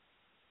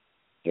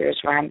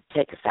 Here's Ryan to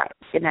take us out.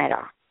 Good night,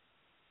 all.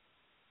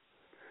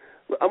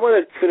 I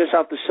want to finish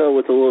off the show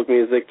with a little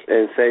music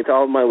and say to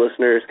all of my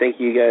listeners, thank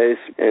you guys,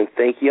 and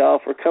thank you all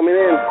for coming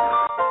in.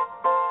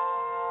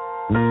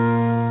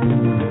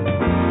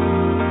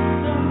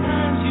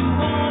 Sometimes you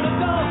want to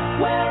go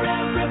where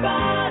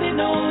everybody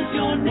knows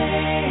your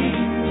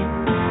name,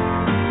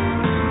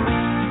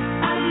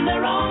 and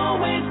they're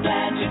always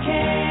glad you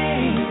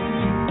came.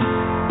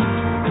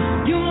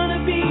 You want to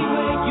be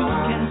where you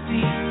can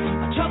see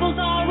our troubles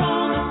are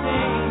all the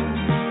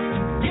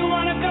same. You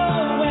want to go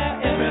where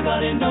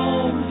everybody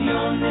knows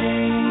your name.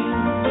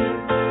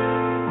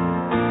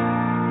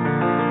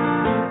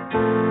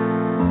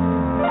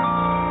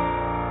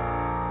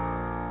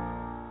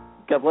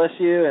 God bless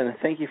you, and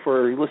thank you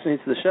for listening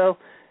to the show.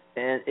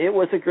 And it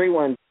was a great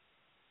one.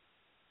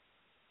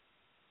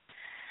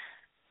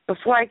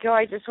 Before I go,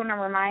 I just want to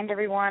remind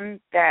everyone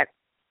that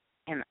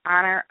in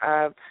honor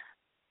of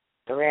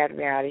the Rad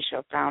Reality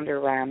Show founder,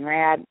 Ron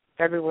Rad,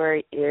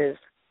 February is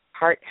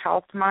Heart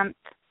Health Month.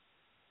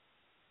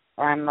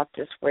 Ron left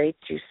us way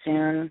too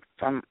soon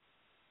from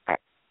a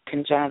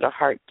congenital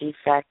heart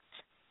defect.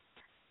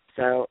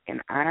 So in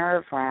honor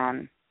of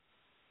Ron,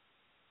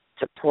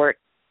 support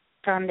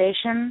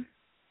Foundation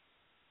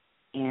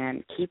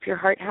and keep your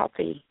heart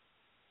healthy.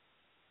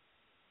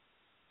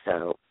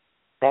 So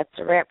that's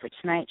a wrap for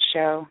tonight's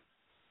show.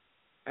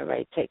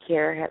 Everybody take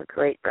care. Have a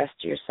great rest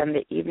of your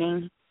Sunday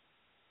evening.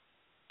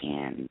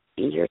 And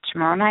be here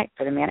tomorrow night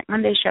for the Manic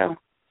Monday show.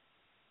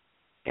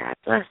 God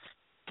bless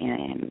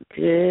and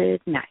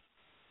good night.